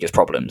England's biggest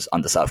problems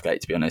under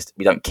Southgate, to be honest.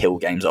 We don't kill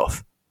games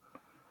off.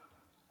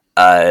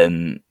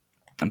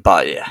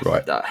 But yeah.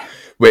 Right.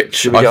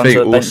 Which I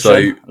think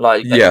also...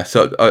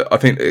 So I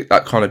think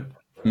that kind of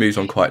moves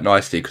on quite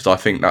nicely, because I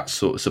think that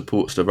sort of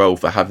supports the role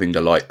for having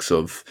the likes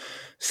of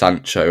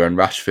Sancho and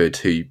Rashford,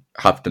 who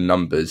have the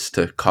numbers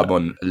to come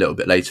on a little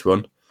bit later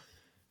on,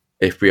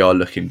 if we are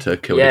looking to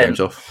kill the games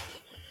off.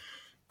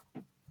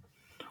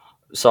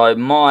 So I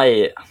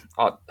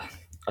tell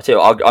you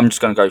what, I'm just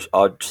going to go.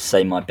 I'll just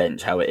say my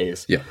bench how it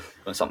is. Yeah.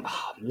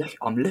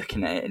 I'm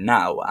looking at it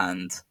now,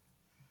 and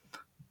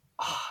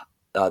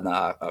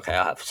no, okay,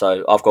 I have.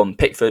 So I've gone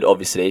Pickford,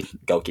 obviously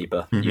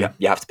goalkeeper. Mm-hmm.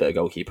 You have to put a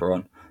goalkeeper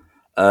on.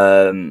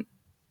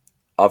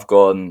 I've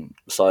gone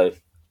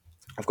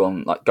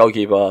like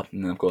goalkeeper,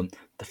 and then I've gone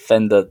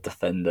defender,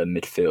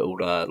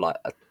 midfielder, like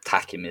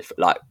attacking midfield,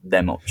 like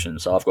them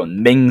options. So I've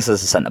gone Mings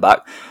as a centre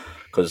back,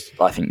 because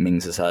I think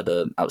Mings has had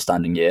an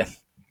outstanding year.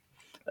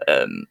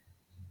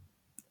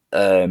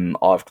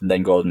 I've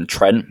then gone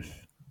Trent,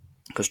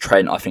 because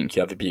Trent, I think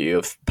you have the beauty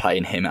of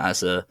playing him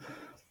as you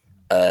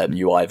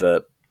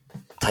either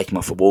take him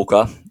off for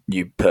Walker,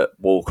 you put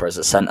Walker as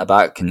a centre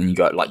back, and then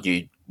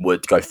you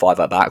would go 5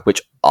 at back,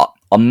 which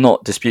I'm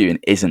not disputing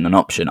isn't an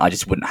option. I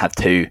just wouldn't have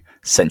 2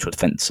 central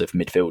defensive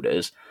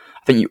midfielders.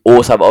 I think you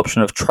also have an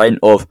option of Trent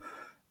of,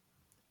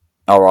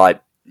 all right,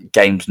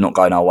 game's not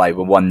going our way,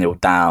 we're 1-0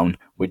 down,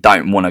 we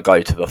don't want to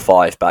go to the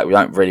 5 back, we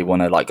don't really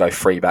want to like go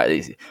 3 back,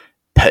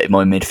 put him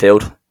on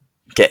midfield,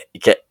 get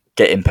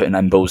him putting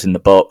them balls in the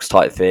box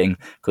type thing,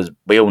 because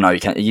we all know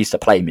he used to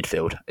play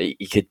midfield,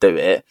 he could do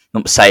it.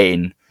 I'm not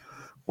saying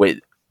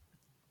we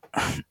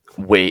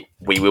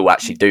will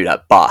actually do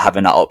that, but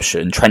having that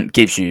option, Trent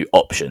gives you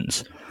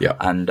options. Yeah.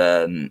 And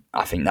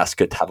I think that's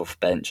good to have off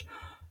the bench.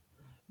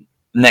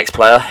 Next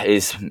player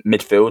is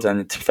midfield,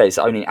 and to face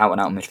the only out and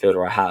out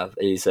midfielder I have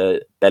is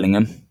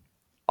Bellingham.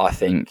 I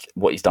think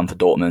what he's done for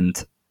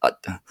Dortmund, I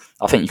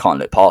think you can't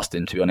look past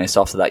him, to be honest.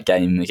 After that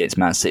game against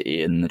Man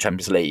City in the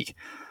Champions League,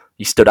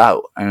 he stood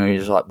out, and he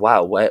was like,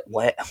 wow, where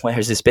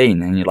has this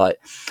been? And you're like,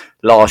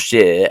 last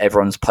year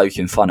everyone's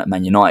poking fun at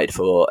Man United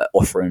for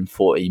offering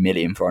 40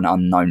 million for an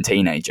unknown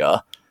teenager.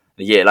 A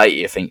year later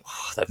you think,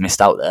 they've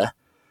missed out there.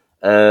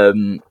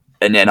 And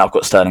then I've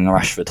got Sterling and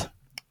Rashford.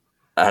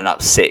 and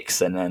up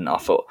 6, and then I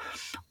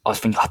was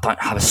thinking I don't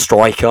have a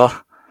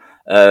striker,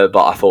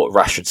 but I thought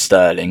Rashford,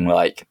 Sterling.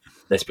 Like,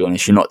 let's be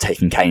honest, you're not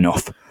taking Kane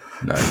off,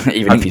 No,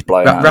 even if he's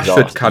blowing out his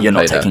Rashford arse, can you're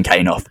play not taking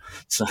Kane off.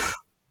 So,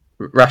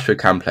 Rashford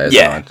can play as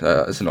yeah,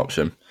 as an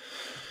option.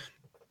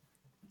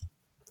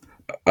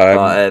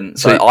 but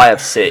so I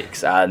have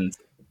 6, and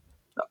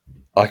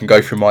I can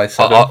go through my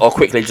 7. I'll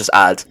quickly just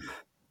add.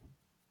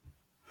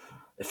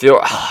 If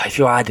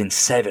you're adding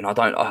 7, I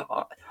kind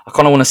of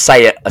want to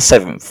say it a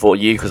 7th for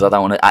you because I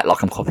don't want to act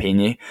like I'm copying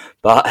you.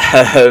 But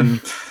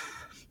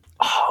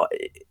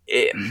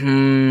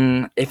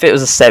if it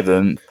was a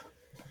 7,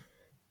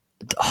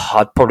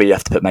 I'd probably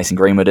have to put Mason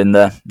Greenwood in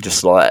there,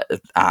 just like an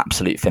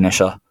absolute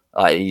finisher.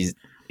 Like he's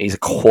a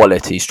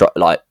quality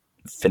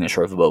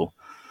finisher of the ball.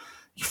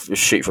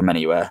 Shoot from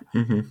anywhere.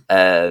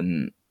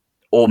 Mm-hmm.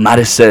 Or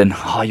Maddison.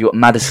 Oh, you got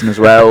Maddison as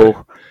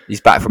well. He's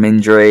back from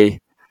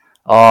injury.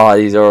 Oh,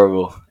 he's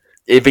horrible.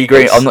 It'd be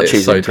Green. I'm not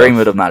choosing so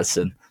Greenwood or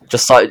Maddison.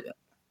 Just like,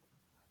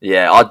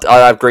 yeah, I'd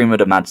have Greenwood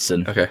or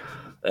Maddison. Okay.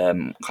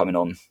 Coming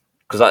on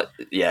because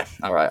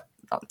all right.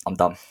 I'm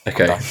done.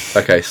 Okay. I'm done.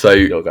 Okay.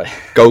 So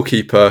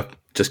goalkeeper,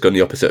 just gone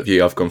the opposite of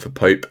you. I've gone for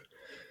Pope.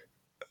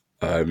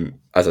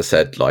 As I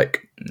said,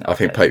 I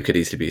think Pope could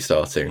easily be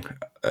starting.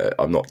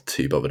 I'm not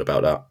too bothered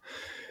about that.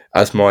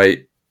 As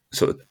my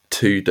sort of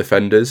 2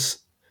 defenders,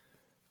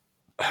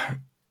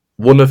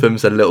 one of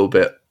them's a little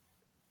bit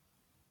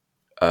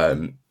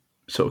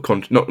sort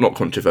of not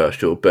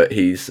controversial, but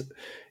I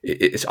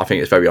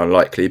think it's very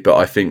unlikely, but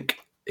I think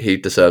he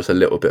deserves a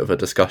little bit of a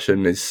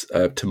discussion. Is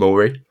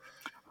Tomori,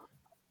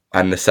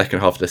 and the second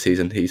half of the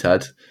season he's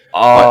had.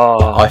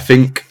 I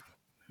think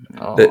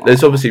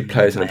there's obviously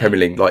players in the Premier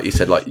League, like you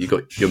said, like you've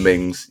got your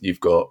Mings,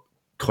 you've got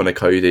Connor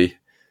Cody,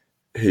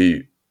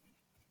 who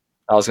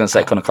I was going to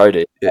say Connor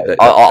Cody.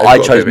 I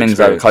chose Mings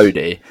over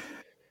Cody.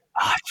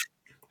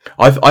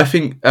 I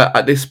think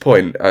at this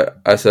point,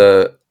 as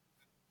a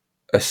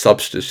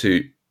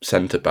substitute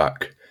centre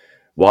back,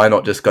 why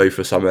not just go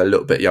for someone a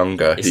little bit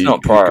younger? It's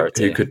not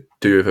priority. Who could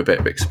do with a bit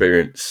of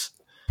experience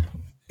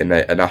in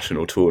a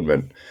national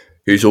tournament?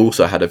 Who's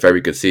also had a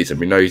very good season.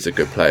 We know he's a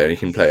good player and he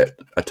can play at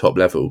a top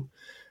level.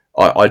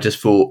 I just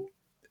thought,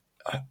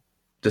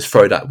 just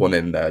throw that one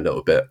in there a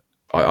little bit.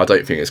 I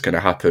don't think it's going to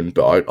happen,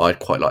 but I'd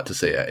quite like to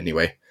see it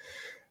anyway.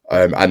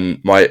 And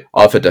my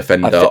other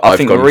defender,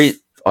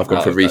 I've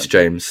gone for Reece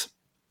James,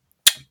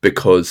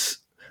 because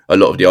a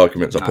lot of the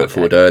arguments I put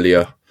forward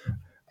earlier.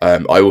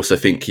 I also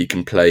think he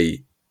can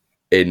play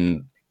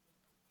in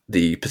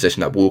the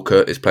position that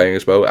Walker is playing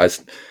as well,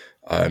 as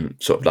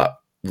sort of that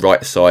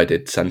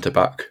right-sided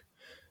centre-back,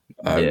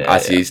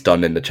 as he's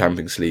done in the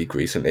Champions League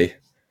recently.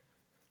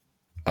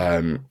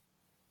 And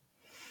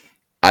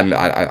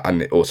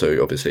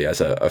also obviously as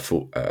a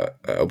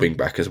wing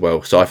back as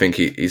well. So I think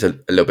he's a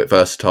little bit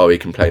versatile. He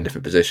can play in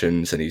different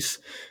positions, and he's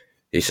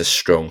just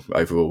strong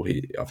overall.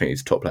 I think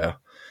he's a top player.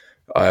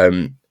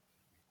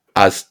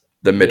 As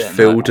the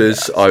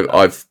midfielders,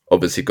 I've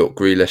obviously got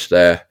Grealish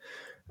there.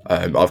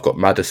 I've got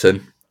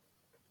Maddison,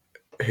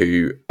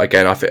 who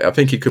again I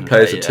think he could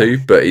play as a 2,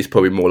 but he's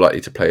probably more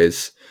likely to play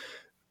as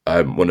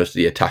one of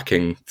the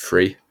attacking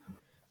 3.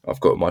 I've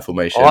got my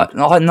formation.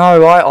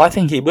 I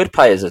think he would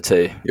play as a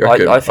 2.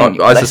 I think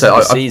as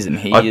I say, season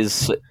he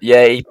is.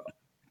 Yeah,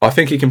 I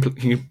think he can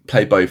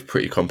play both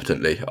pretty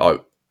competently. I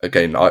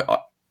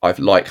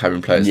like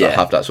having players that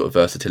have that sort of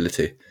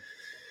versatility.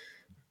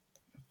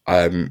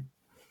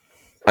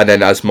 And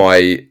then as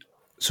my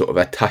sort of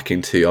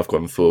attacking 2, I've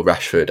gone for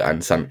Rashford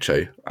and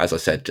Sancho. As I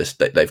said, just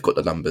they've got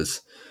the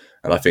numbers,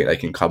 and I think they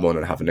can come on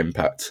and have an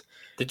impact.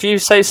 Did you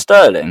say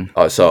Sterling?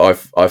 So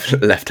I've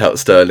left out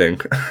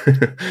Sterling,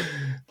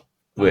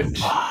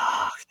 which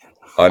I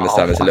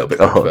understand is a little bit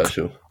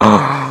controversial.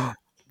 I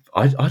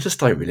just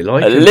don't really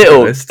like him. A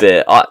little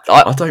bit.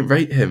 I don't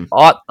rate him.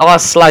 I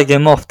slag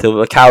him off till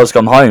the cows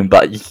come home,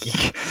 but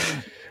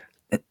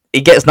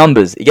he gets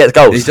numbers. He gets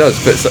goals. He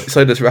does, but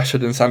so does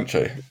Rashford and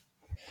Sancho.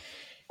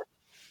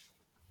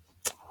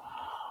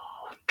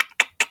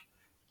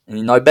 And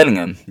you know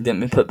Bellingham. You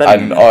didn't put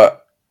Bellingham. And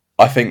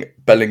I think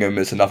Bellingham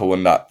is another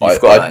one that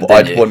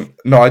I'd want.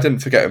 No, I didn't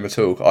forget him at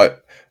all.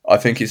 I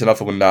think he's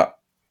another one that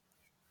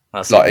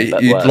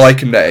you'd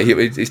like him there.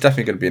 He's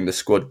definitely going to be in the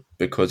squad,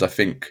 because I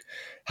think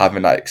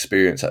having that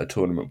experience at a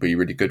tournament would be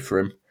really good for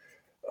him.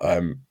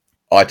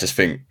 I just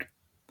think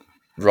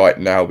right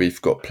now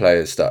we've got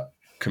players that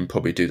can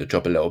probably do the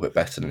job a little bit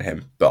better than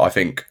him. But I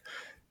think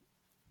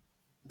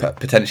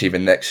potentially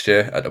even next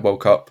year at the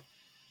World Cup,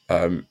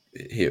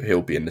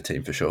 he'll be in the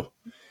team for sure.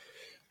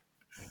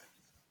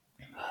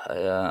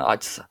 I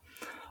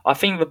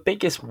think the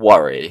biggest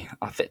worry.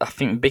 I think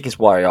the biggest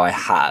worry I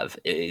have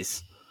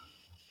is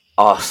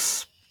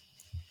us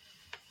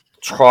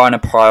trying to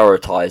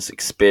prioritise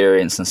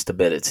experience and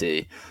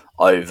stability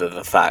over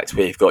the fact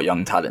we've got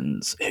young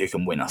talents who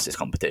can win us this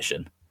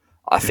competition.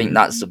 I think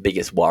that's the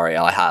biggest worry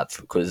I have,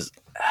 because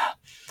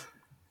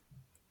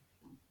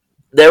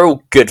they're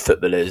all good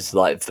footballers,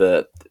 like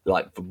the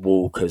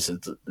Walkers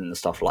and the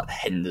stuff, like the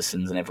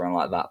Hendersons and everyone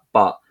like that.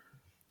 But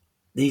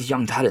these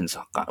young talents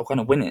are going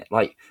to win it.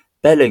 Like,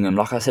 Bellingham,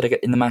 like I said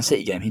in the Man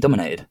City game, he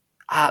dominated.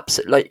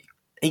 Absolutely, like,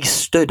 he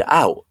stood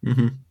out.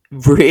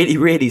 Really,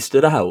 really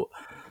stood out.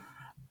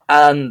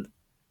 And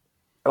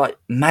like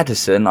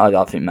Maddison,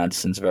 I think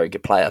Maddison's a very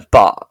good player,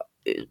 but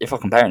if I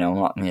compare him, I'm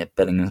like, yeah,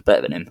 Bellingham's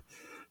better than him,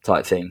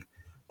 type thing.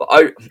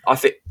 But I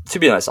think, to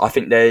be honest, I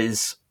think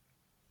there's,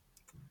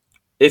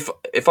 if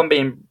I'm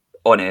being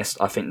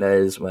honest, I think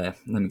there's, let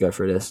me go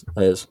through this.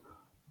 There's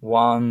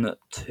 1,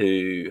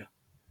 2,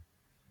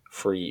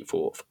 3,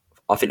 4.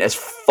 I think there's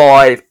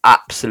 5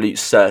 absolute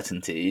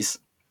certainties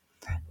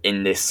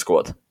in this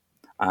squad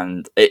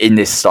and in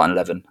this starting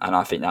 11, and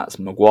I think that's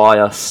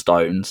Maguire,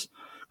 Stones.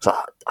 So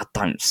I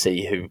don't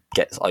see who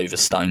gets over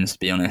Stones, to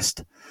be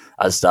honest,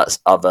 as that's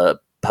other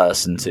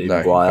person to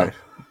Maguire. No.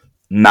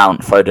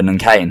 Mount, Foden and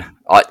Kane.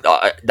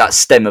 That's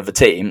stem of the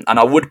team. And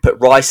I would put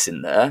Rice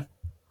in there,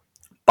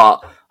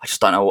 but I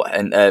just don't know what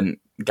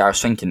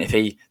Gareth's thinking. If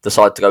he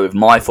decides to go with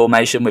my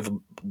formation with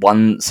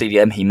one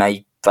CDM, he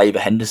may favour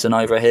Henderson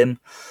over him.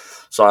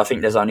 So I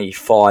think there's only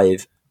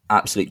 5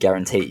 absolute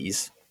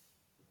guarantees.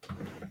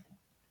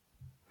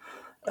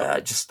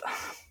 I think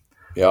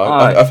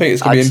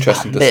it's going to be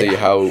interesting to see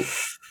how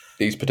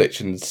these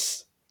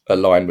predictions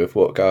align with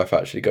what Gareth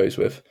actually goes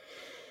with.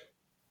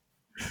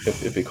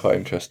 It'd be quite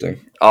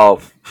interesting.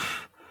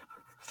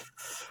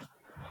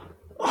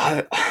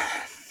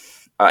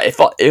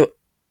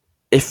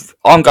 If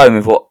I'm going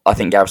with what I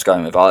think Gareth's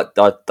going with, I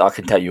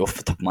can tell you off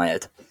the top of my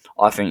head.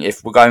 I think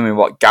if we're going with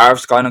what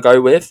Gareth's going to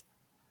go with,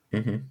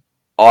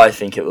 I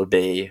think it would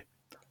be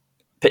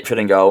Pickford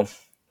in goal,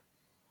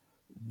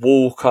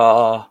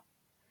 Walker,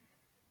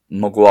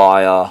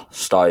 Maguire,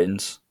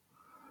 Stones,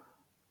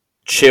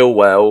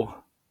 Chilwell,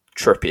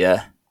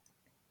 Trippier,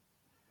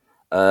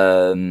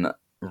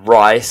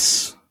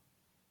 Rice.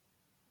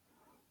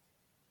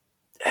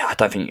 I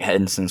don't think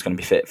Henderson's going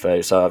to be fit for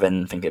those, so I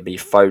then think it'd be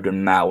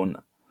Foden, Mount,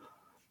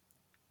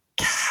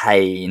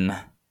 Kane,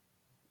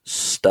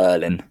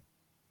 Sterling.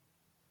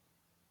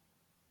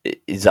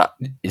 Is that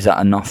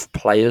enough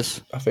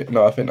players? I think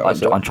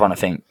that I'm trying to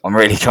think. I'm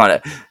really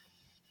trying to.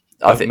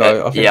 I was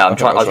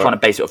trying to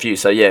base it off you.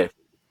 So yeah.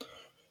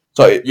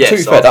 So to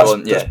be fair,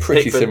 that's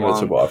pretty similar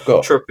to what I've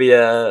got.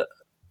 Trippier.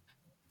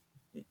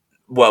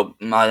 Well,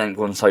 I don't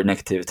want to so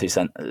negative with 2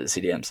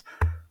 CDMs.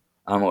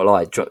 I'm not gonna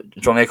lie. Do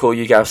you want me to call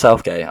you Gareth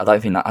Southgate? I don't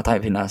think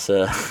that's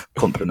a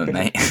compliment,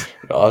 mate.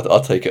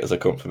 I'll take it as a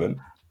compliment.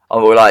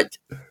 I'm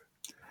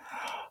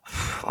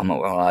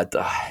not gonna lie.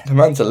 The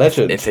man's a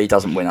legend. If he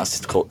doesn't win us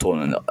this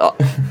tournament,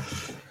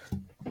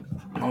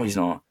 no, he's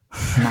not.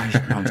 No,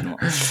 he's not.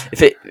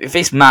 If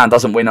this man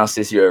doesn't win us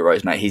this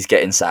Euros, mate, he's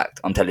getting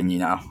sacked. I'm telling you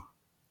now.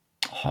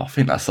 I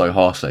think that's so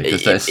harsh, though,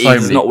 because there's so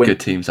many good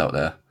teams out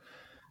there.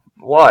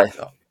 Why?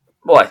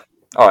 All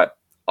right.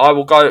 I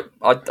will go.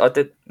 I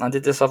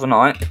did this other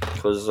night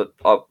because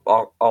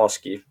I'll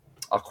ask you.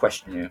 I'll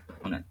question you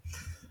on it.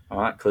 All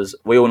right, because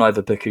we all know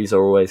the bookies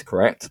are always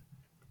correct.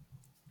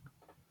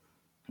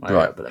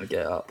 Right, but let me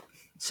get it up.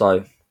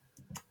 So,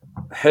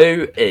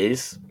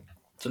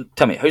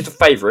 tell me, who's the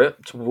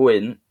favourite to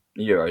win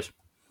the Euros?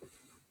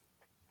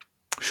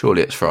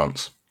 Surely it's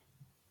France.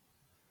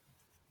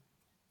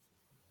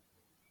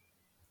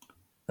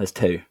 There's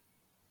 2.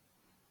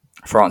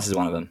 France is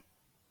one of them.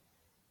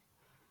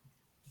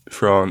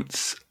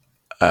 France.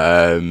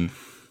 I'll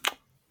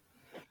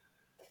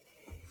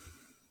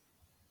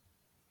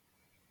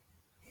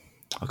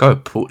go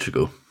with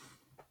Portugal.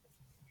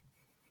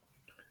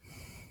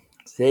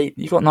 See,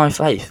 you've got no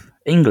faith.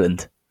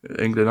 England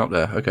up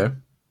there, okay.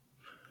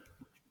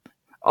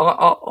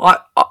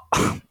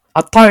 I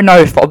don't know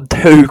if I'm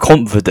too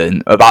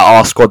confident about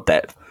our squad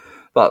depth,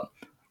 but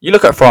you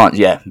look at France,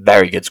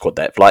 very good squad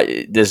depth.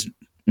 Like, there's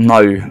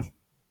no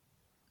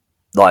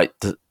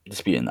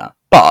disputing that.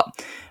 But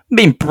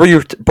being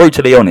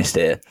brutally honest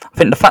here, I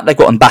think the fact they've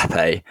got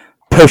Mbappe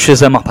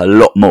pushes them up a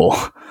lot more.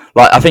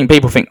 Like, I think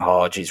people think,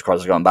 oh, Jesus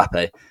Christ, I've got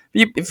Mbappe.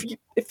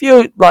 If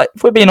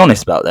we're being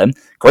honest about them,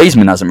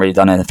 Griezmann hasn't really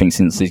done anything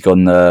since he's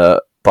gone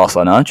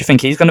Barcelona. Do you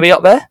think he's going to be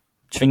up there?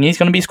 Do you think he's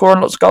going to be scoring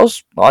lots of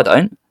goals? I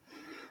don't.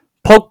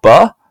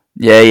 Pogba,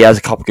 he has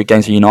a couple of good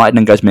games for United and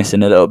then goes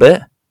missing a little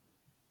bit.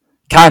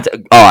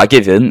 Kante, I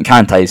give him.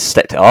 Kante's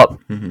stepped it up.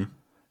 Mm-hmm.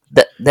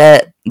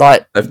 Their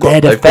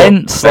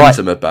defence,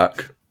 Benzema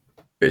back,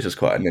 which is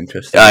quite an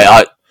interesting.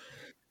 I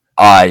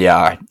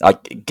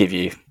give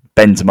you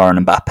Benzema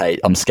and Mbappe.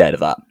 I'm scared of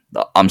that.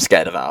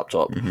 Up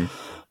top. Mm-hmm.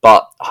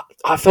 But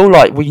I feel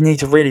like we need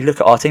to really look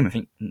at our team. I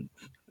think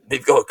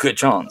they've got a good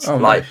chance. Oh,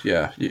 like,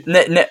 yeah.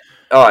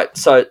 All right.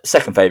 So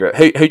second favourite.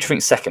 Who do you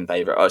think's second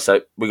favourite? Oh,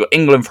 so we got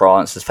England,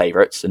 France as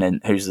favourites, and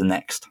then who's the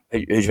next?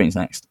 Who do you think's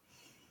next?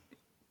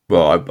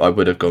 Well, I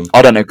would have gone.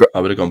 I don't agree. I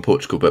would have gone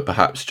Portugal, but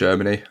perhaps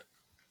Germany.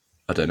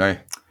 I don't know.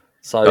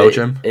 So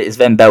Belgium. It is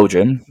then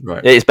Belgium.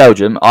 Right. It is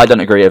Belgium. I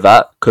don't agree with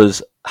that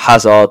because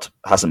Hazard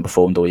hasn't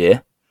performed all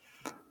year.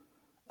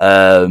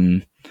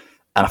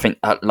 And I think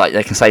like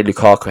they can say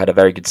Lukaku had a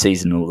very good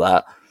season and all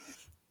that.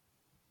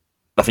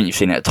 I think you've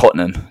seen it at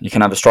Tottenham. You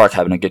can have a striker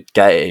having a good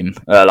game,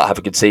 have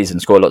a good season,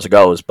 score lots of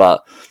goals,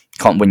 but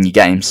can't win your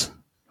games.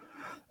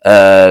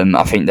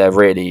 I think they're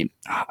really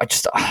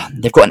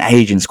they've got an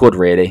aging squad.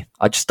 Really,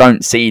 I just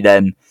don't see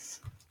them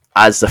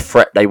as the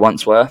threat they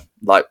once were.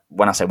 Like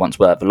when I say once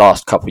were, the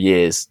last couple of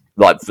years,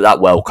 like that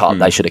World Cup,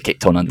 they should have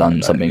kicked on and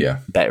done something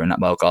better in that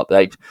World Cup.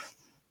 And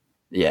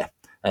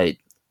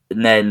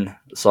then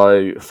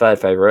so third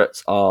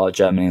favourites are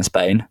Germany and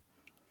Spain.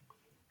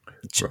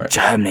 Right.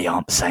 Germany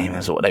aren't the same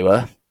as what they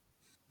were.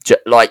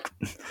 Like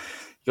you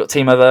got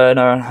Timo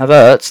Werner and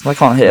Havertz, they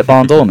can't hit a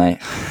barn door, mate.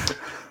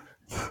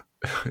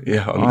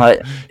 Yeah,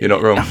 you're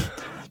not wrong.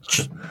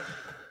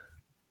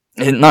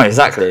 No,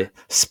 exactly.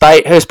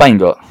 Spain. Who's Spain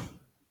got?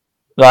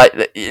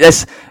 Like,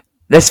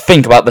 let's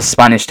think about the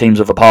Spanish teams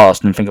of the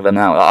past and think of them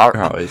now.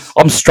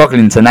 I'm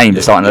struggling to name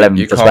the starting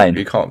 11 for Spain.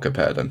 You can't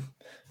compare them.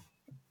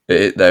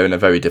 They're in a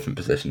very different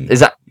position.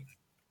 Is that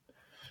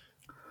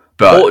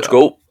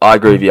Portugal? I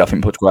agree with you. I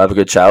think Portugal have a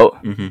good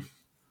shout. Mm-hmm.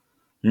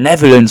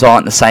 Netherlands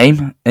aren't the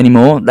same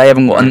anymore. They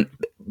haven't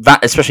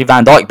got, especially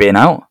Van Dijk being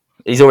out.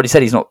 He's already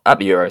said he's not at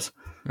the Euros.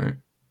 Right.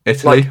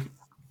 Italy.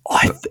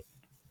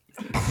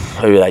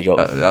 Who they got?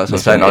 That's what I'm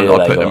saying.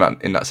 I'll put them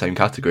in that same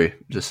category.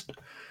 Just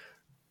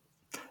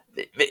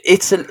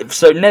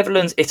so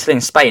Netherlands, Italy,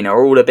 and Spain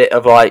are all a bit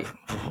of like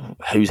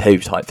who's who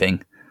type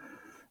thing.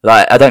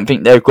 Like I don't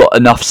think they've got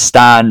enough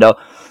stand-up.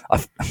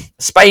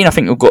 Spain, I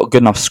think, have got a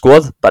good enough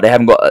squad, but they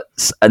haven't got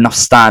enough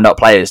stand-up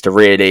players to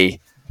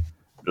really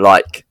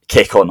like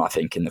kick on. I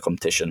think in the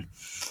competition.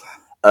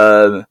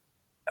 I'm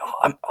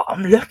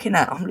looking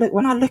at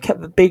when I look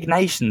at the big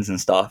nations and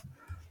stuff.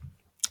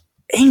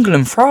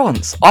 England,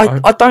 France.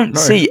 I don't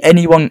see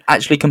anyone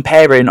actually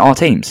comparing our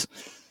teams.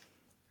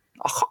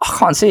 I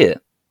can't see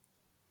it.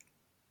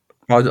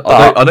 I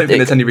don't think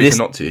there's any reason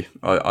not to.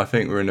 I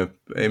think we're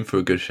in for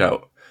a good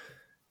shout.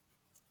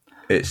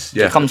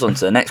 It comes on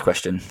to the next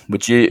question.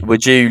 Would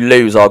you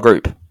lose our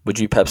group? Would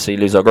you purposely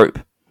lose our group?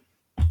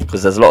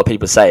 Because there's a lot of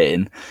people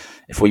saying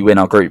if we win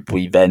our group,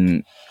 we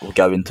then will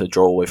go into a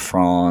draw with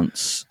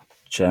France,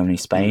 Germany,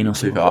 Spain, or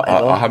something.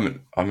 I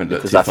haven't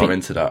looked too far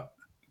into that,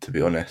 to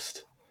be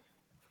honest.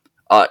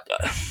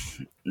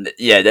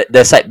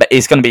 They're saying, but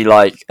it's going to be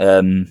like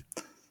the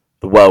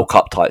World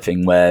Cup type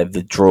thing where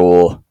the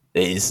draw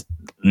is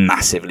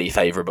massively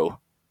favourable,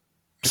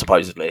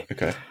 supposedly.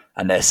 Okay.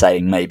 And they're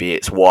saying maybe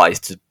it's wise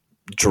to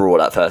draw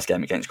that first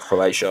game against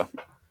Croatia.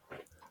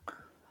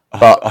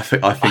 But I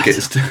think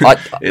it's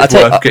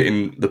worth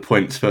getting the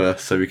points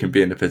first, so we can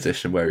be in a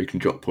position where we can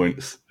drop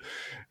points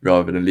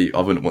rather than leave.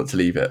 I wouldn't want to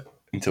leave it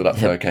until that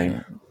third game.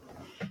 What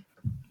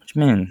do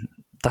you mean?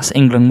 That's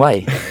England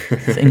way.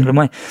 It's England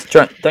way.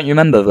 Don't you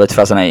remember the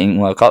 2018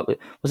 World Cup?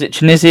 Was it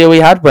Tunisia we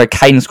had where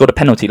Kane scored a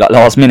penalty like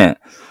last minute?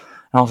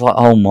 And I was like,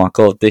 oh my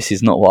god, this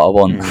is not what I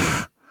want.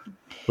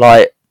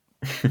 Like,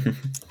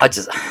 I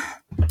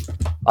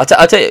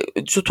tell you,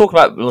 to talk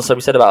about, so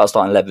we said about our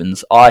starting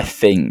 11s, I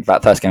think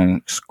that first game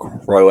against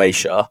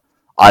Croatia,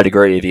 I'd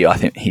agree with you. I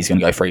think he's going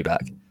to go free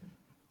back.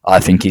 I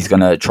think he's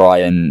going to try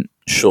and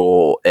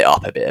shore it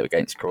up a bit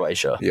against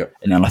Croatia. Yeah.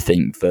 And then I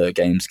think the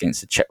games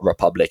against the Czech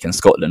Republic and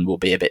Scotland will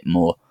be a bit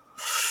more,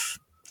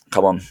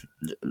 come on,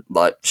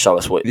 like, show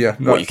us what you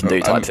can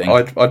do type thing.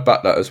 I'd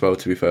back that as well,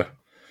 to be fair.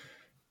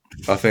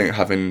 I think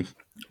having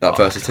that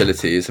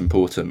versatility is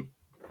important,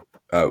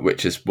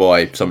 which is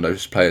why some of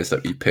those players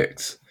that we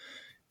picked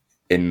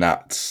in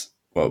that,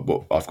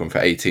 I've gone for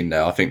 18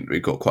 now. I think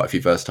we've got quite a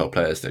few versatile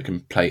players that can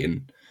play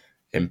in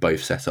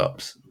both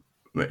setups,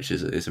 which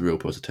is a real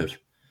positive.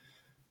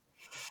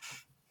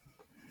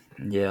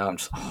 Yeah, I'm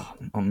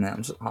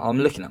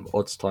looking at the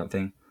odds type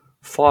thing.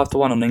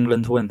 5-1 on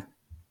England to win.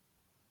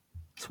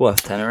 It's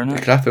worth tenner, isn't it?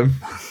 It could happen.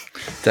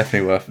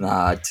 Definitely worth.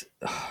 Nah,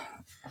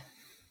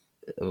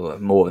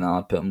 more than that.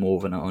 I'd put more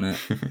than that on it.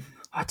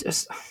 I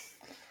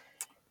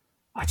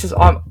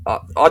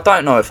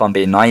don't know if I'm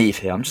being naive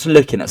here. I'm just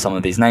looking at some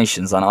of these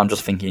nations and I'm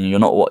just thinking, you're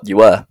not what you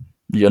were.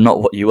 You're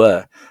not what you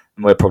were.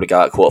 And we'll probably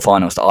go out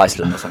quarterfinals to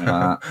Iceland or something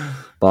like that.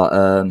 But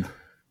are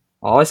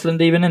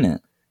Iceland even in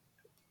it?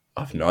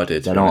 I've no idea.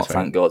 They're not,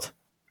 thank God.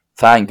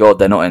 Thank God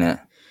they're not in it.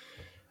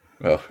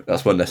 Well,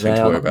 that's one less thing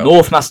to worry about.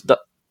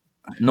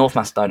 North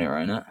Macedonia are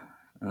in it.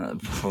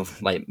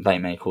 They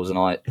may cause an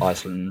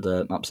Iceland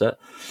upset.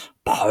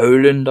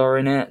 Poland are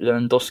in it.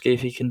 Lewandowski,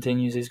 if he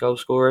continues his goal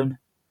scoring.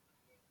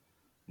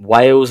 Are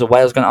Wales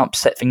going to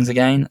upset things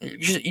again?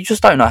 You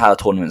just don't know how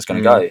the tournament's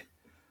going to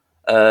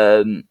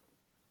go.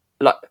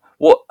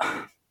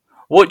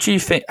 What do you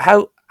think?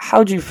 How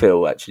do you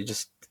feel actually?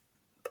 Just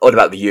odd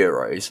about the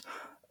Euros,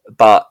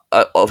 but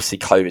obviously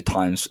COVID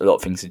times, a lot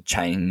of things have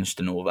changed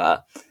and all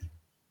that.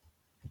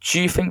 Do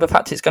you think the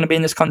fact it's going to be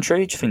in this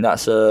country? Do you think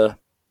that's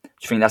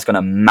going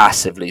to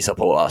massively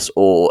support us,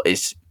 or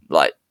is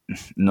like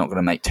not going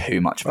to make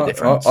too much of a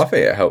difference? I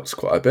think it helps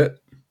quite a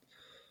bit.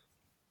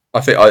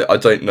 I think I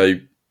don't know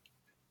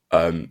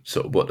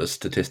sort of what the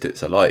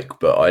statistics are like,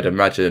 but I'd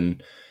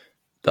imagine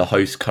the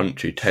host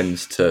country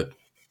tends to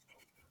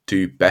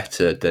do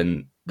better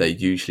than they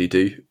usually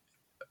do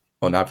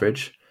on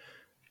average.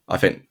 I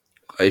think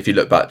if you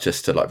look back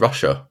just to like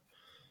Russia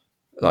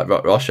had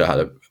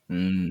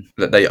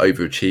that they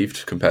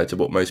overachieved compared to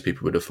what most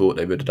people would have thought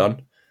they would have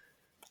done.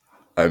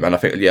 And I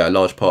think, a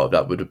large part of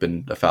that would have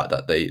been the fact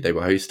that they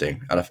were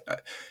hosting. And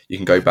you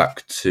can go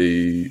back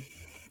to,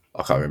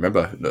 I can't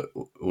remember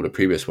all the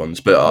previous ones,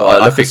 but Well, I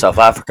look at think. South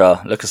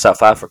Africa. Look at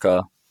South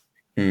Africa.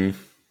 Mm,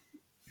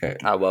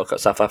 yeah. World Cup.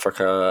 South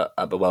Africa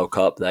at the World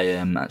Cup, they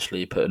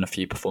actually put in a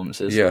few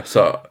performances. Yeah,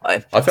 so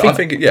I I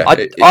think yeah,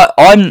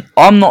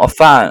 I'm not a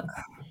fan.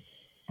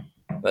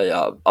 But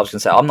yeah, I was going to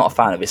say I'm not a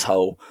fan of this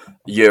whole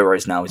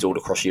Euros now is all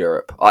across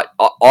Europe.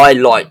 I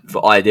like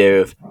the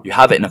idea of you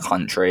have it in a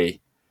country.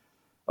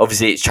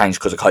 Obviously, it's changed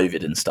because of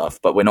COVID and stuff,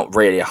 but we're not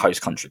really a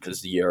host country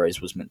because the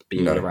Euros was meant to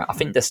be all around. I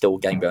think there's still a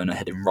game going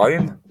ahead in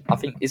Rome. I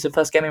think is the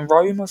first game in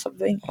Rome or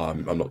something.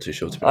 I'm not too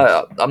sure to be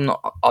honest.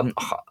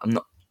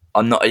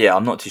 I'm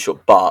not too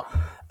sure, but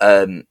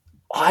I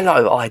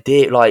like the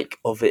idea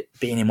of it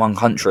being in one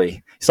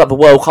country. It's like the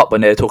World Cup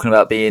when they're talking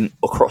about being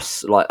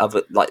across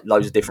other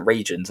loads of different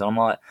regions, and I'm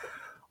like,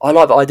 I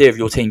like the idea of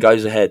your team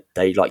goes ahead,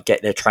 they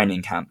get their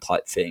training camp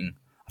type thing.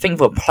 I think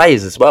for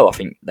players as well, I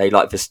think they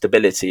like the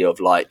stability of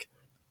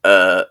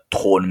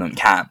tournament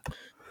camp.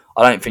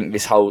 I don't think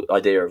this whole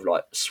idea of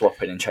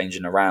swapping and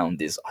changing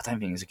around I don't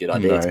think it's a good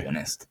idea, to be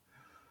honest.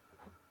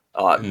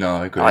 No,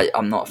 I agree.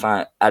 I'm not a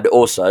fan. And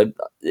also,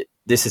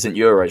 this isn't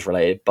Euros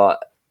related,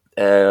 but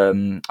I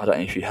don't know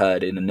if you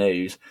heard in the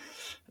news,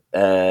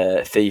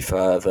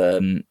 FIFA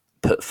have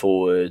put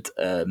forward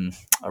a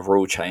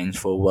rule change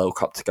for World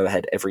Cup to go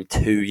ahead every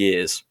 2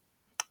 years.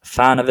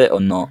 Fan of it or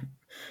not?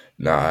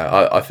 No,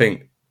 I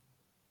think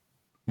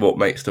what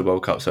makes the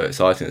World Cup so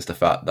exciting is the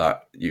fact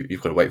that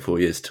you've got to wait 4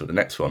 years till the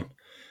next one.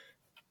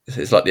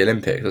 It's like the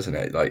Olympics, isn't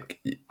it? Like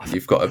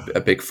you've got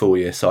a big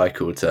 4-year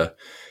cycle to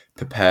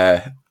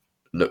prepare,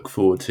 look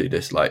forward to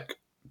this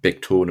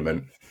big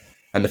tournament,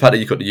 and the fact that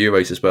you've got the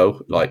Euros as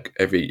well,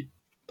 every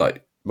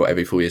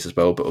 4 years as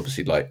well, but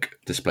obviously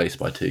displaced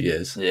by 2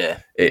 years. Yeah,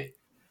 it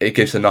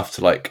gives enough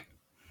to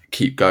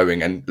keep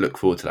going and look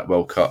forward to that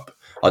World Cup.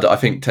 I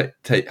think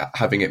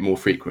having it more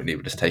frequently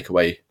would just take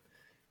away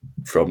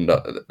from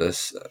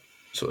this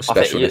sort of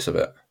specialness of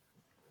it.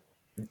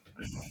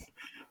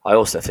 I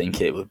also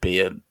think it would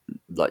be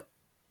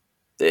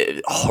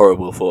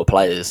horrible for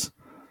players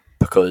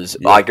because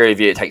I agree with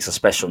you. It takes the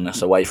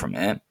specialness away from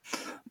it,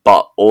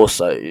 but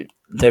also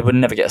they would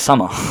never get a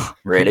summer,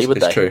 really, would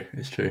they?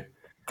 It's true.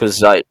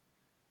 Because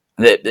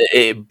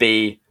it'd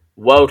be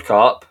World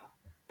Cup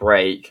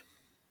break.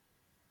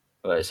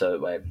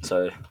 So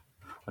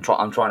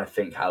I'm trying to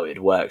think how it'd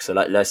work. So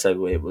let's say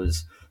we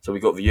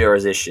got the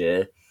Euros this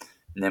year,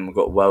 and then we've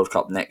got World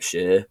Cup next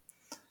year,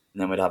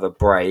 and then we'd have a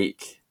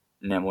break.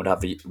 And then we'd have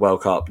the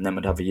World Cup, and then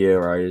we'd have the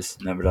Euros,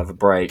 and then we'd have a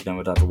break, and then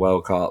we'd have the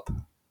World Cup,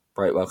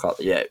 World Cup.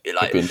 Yeah,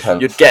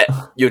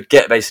 you'd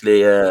get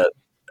basically a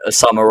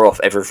summer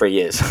off every 3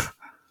 years.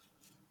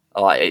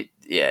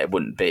 It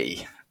wouldn't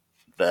be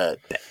the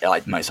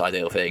most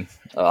ideal thing.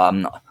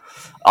 I'm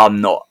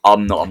not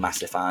a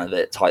massive fan of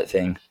it type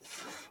thing,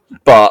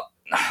 but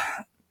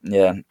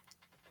yeah,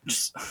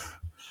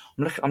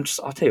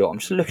 I'll tell you what, I'm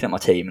just looking at my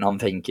team and I'm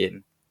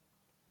thinking,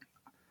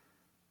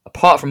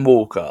 apart from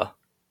Walker.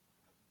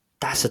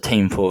 That's a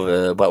team for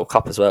the World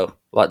Cup as well.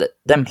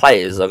 Them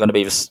players are going to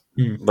be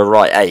the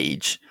right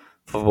age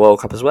for the World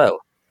Cup as well.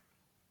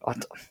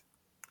 I'm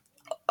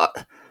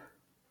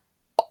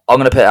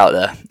going to put it out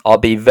there. I'll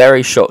be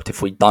very shocked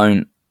if we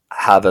don't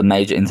have a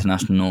major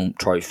international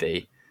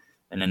trophy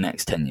in the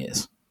next 10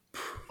 years.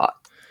 I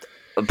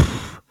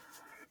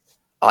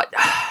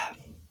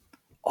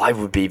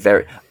would be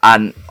very...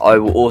 And I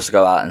will also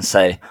go out and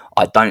say,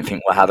 I don't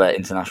think we'll have an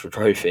international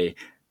trophy,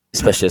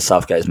 especially as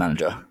Southgate's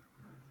manager.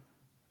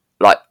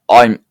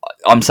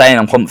 I'm saying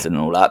I'm confident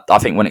in all that. I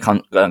think when it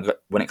comes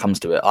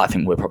to it, I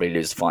think we'll probably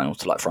lose the final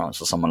to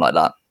France or someone like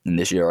that in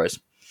this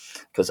Euros,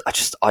 because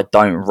I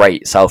don't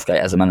rate Southgate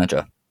as a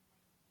manager.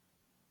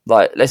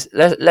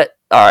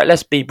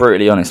 Let's be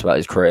brutally honest about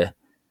his career.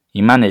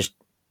 He managed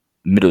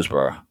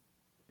Middlesbrough.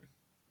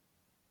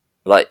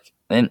 They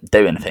didn't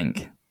do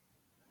anything.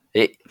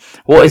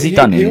 What has he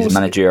done in his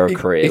managerial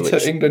career? He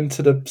took England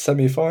to the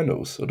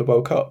semi-finals of the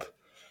World Cup.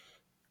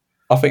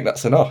 I think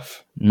that's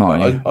enough.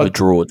 No, the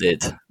draw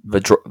did. The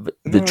draw.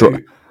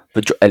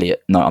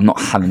 Elliot, no, I'm not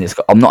having this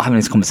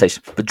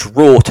conversation. The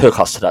draw took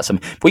us to that. So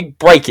if we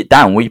break it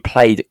down, we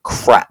played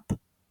crap. We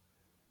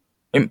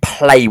didn't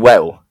play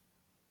well.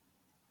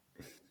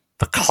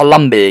 The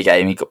Colombia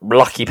game, he got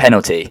lucky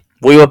penalty.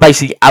 We were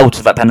basically out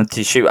of that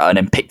penalty shootout, and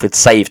then Pickford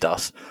saved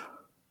us.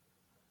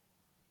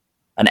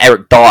 And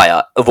Eric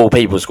Dyer, of all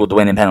people, scored the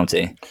winning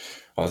penalty.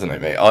 I don't know,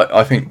 mate.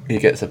 I think he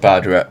gets a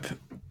bad rep,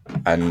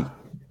 and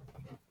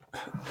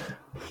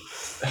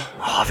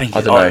I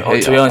don't know.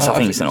 To be honest, I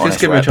think it's an honest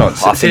just give him a chance.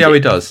 See how he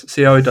does.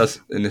 See how he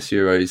does in this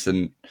Euros,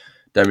 and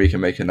then we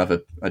can make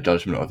a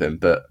judgment of him.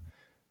 But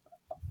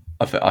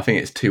I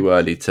think it's too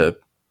early to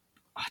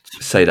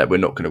say that we're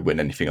not going to win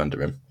anything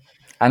under him.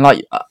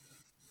 And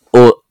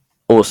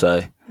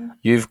also,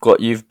 you've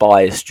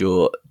based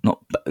your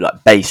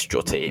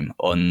team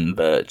on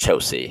the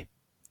Chelsea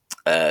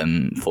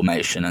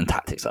formation and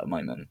tactics at the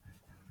moment.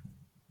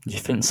 Do you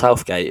think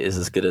Southgate is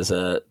as good as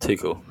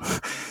Tuchel?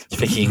 Do you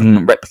think he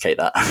can replicate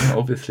that?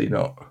 Obviously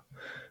not.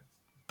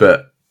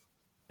 But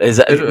Is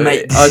that,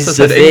 mate, this as I is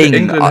said, the thing.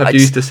 England have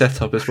used the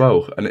setup as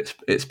well, and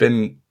it's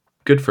been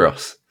good for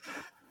us.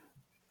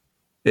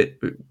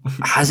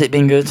 Has it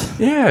been good?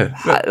 Yeah.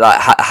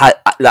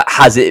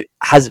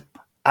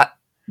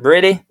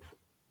 Really?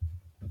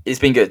 It's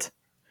been good.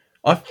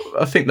 I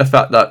think the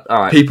fact that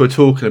people are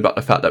talking about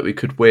the fact that we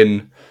could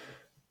win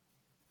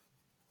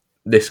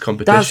this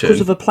competition. That's because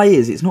of the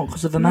players. It's not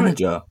because of the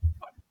manager.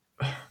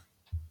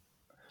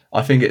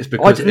 I think it's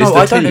because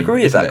I don't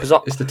agree with that because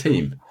it's the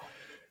team.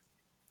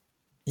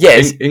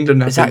 Yes,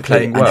 England have been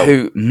playing well. And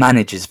who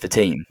manages the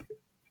team?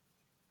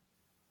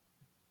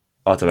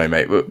 I don't know,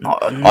 mate.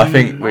 I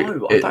think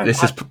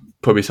this is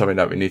probably something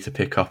that we need to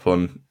pick up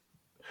on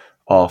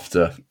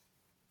after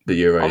the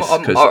Euros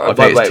because I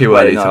think it's too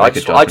early to make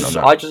a judgment on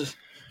that.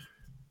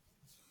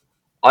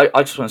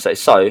 I just want to say,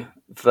 so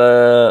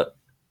the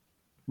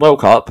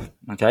World Cup,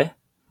 okay?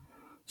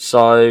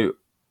 So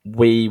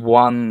we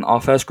won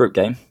our first group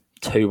game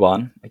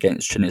 2-1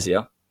 against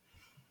Tunisia.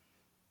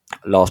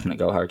 Last minute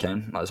goal,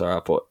 Hurricane. I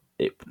thought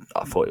it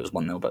was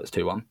 1-0, but it's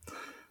 2-1.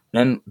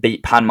 Then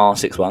beat Panama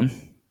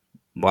 6-1.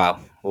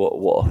 Wow,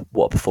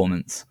 what a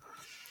performance.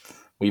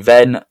 We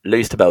then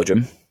lose to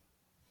Belgium.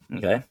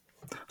 Okay.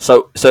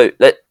 So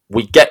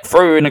we get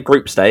through in a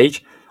group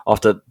stage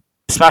after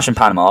smashing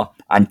Panama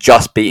and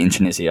just beating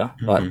Tunisia.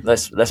 Mm-hmm.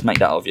 Like let's make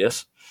that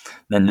obvious.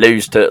 Then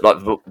lose to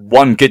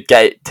one good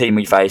team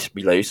we face,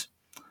 we lose.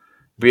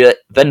 We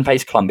then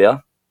face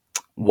Colombia,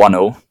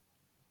 1-0,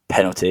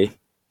 penalty.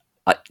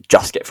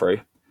 Just get through.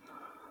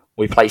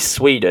 We play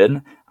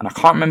Sweden, and I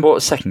can't remember what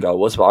the second goal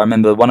was, but I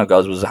remember one of the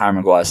goals was a Harry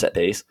Maguire set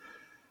piece.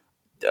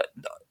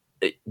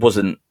 It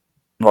wasn't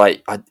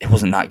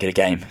that good a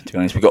game, to be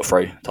honest. We got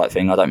through type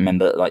thing. I don't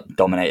remember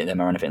dominating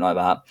them or anything like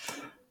that.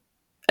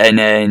 And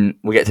then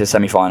we get to the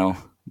semi-final.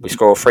 We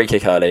score a free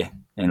kick early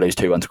and lose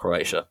 2-1 to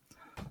Croatia.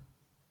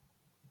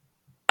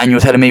 And you're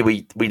telling me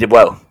we did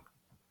well.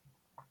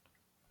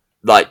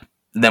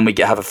 Then we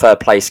have a third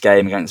place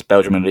game against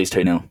Belgium and lose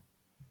 2-0.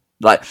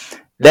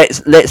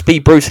 Let's be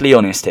brutally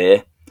honest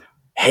here.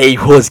 He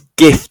was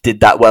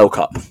gifted that World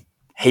Cup.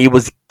 He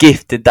was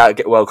gifted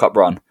that World Cup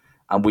run,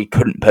 and we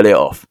couldn't pull it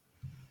off.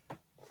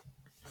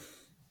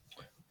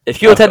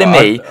 If you're telling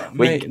me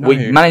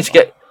we managed to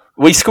get...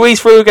 We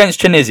squeezed through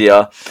against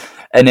Tunisia,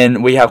 and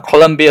then we have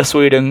Colombia,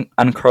 Sweden,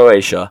 and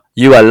Croatia.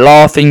 You are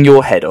laughing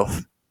your head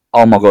off.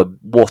 Oh my God,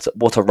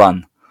 what a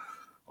run.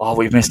 Oh,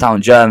 we've missed out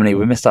on Germany,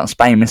 we missed out on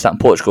Spain, missed out on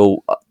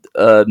Portugal,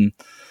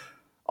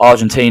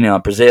 Argentina,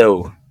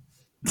 Brazil,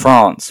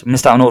 France. We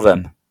missed out on all of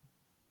them.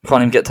 We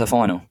can't even get to the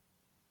final.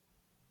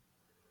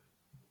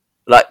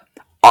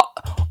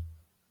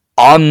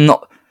 I'm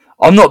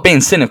not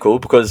being cynical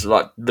because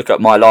look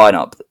at my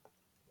lineup.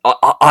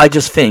 I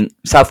just think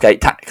Southgate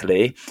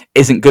tactically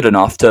isn't good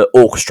enough to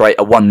orchestrate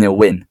a 1-0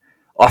 win.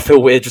 I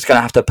feel we're just going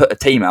to have to put a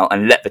team out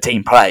and let the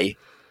team play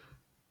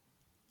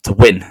to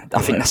win.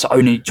 I think that's the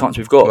only chance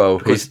we've got. Well,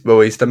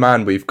 he's the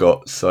man we've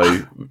got,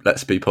 so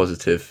let's be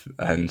positive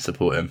and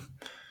support him.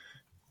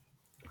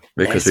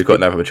 Because we've got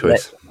no other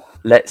choice.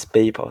 Let's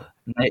be positive.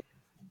 Let's.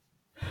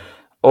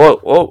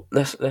 Oh,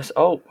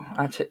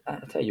 I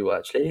tell you what,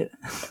 actually.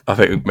 I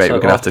think maybe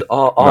we're gonna have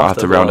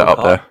to round it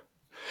up there.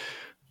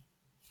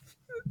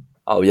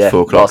 Oh yeah,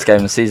 last game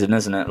of the season,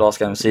 isn't it? Last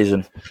game of the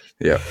season.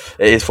 Yeah,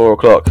 it is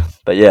 4:00.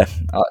 But yeah,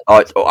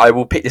 I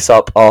will pick this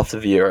up after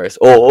the Euros,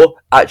 or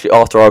actually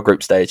after our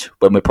group stage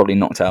when we're probably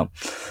knocked out.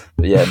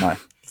 But yeah, no.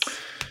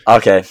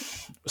 Okay,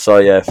 so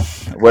yeah,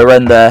 we're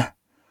in there.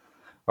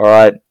 All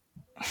right,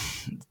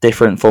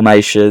 different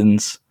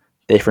formations,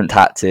 different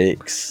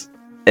tactics.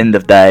 End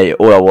of day,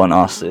 all I want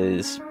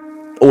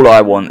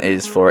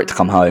is for it to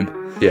come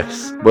home.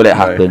 Yes. Will it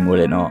happen? No. Will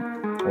it not?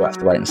 We'll have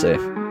to wait and see.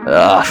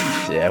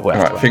 Yeah, we'll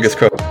have to wait. Fingers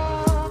crossed.